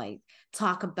to like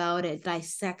talk about it,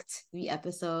 dissect the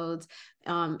episodes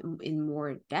in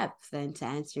more depth and to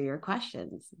answer your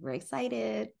questions. We're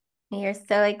excited. You're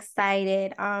so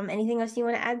excited. Anything else you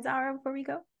want to add, Zara, before we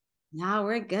go? No,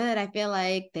 we're good. I feel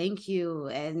like thank you.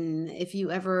 And if you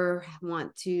ever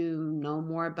want to know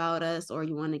more about us or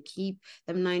you want to keep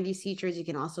them 90s teachers, you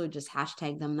can also just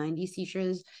hashtag them 90s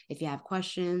teachers. If you have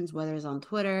questions, whether it's on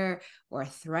Twitter or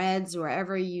threads,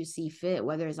 wherever you see fit,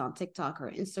 whether it's on TikTok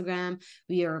or Instagram,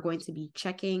 we are going to be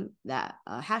checking that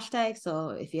hashtag. So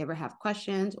if you ever have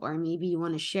questions or maybe you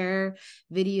want to share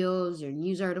videos or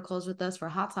news articles with us for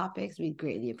hot topics, we'd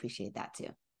greatly appreciate that too.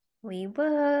 We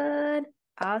would.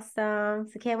 Awesome.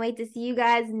 So can't wait to see you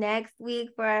guys next week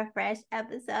for a fresh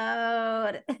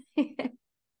episode.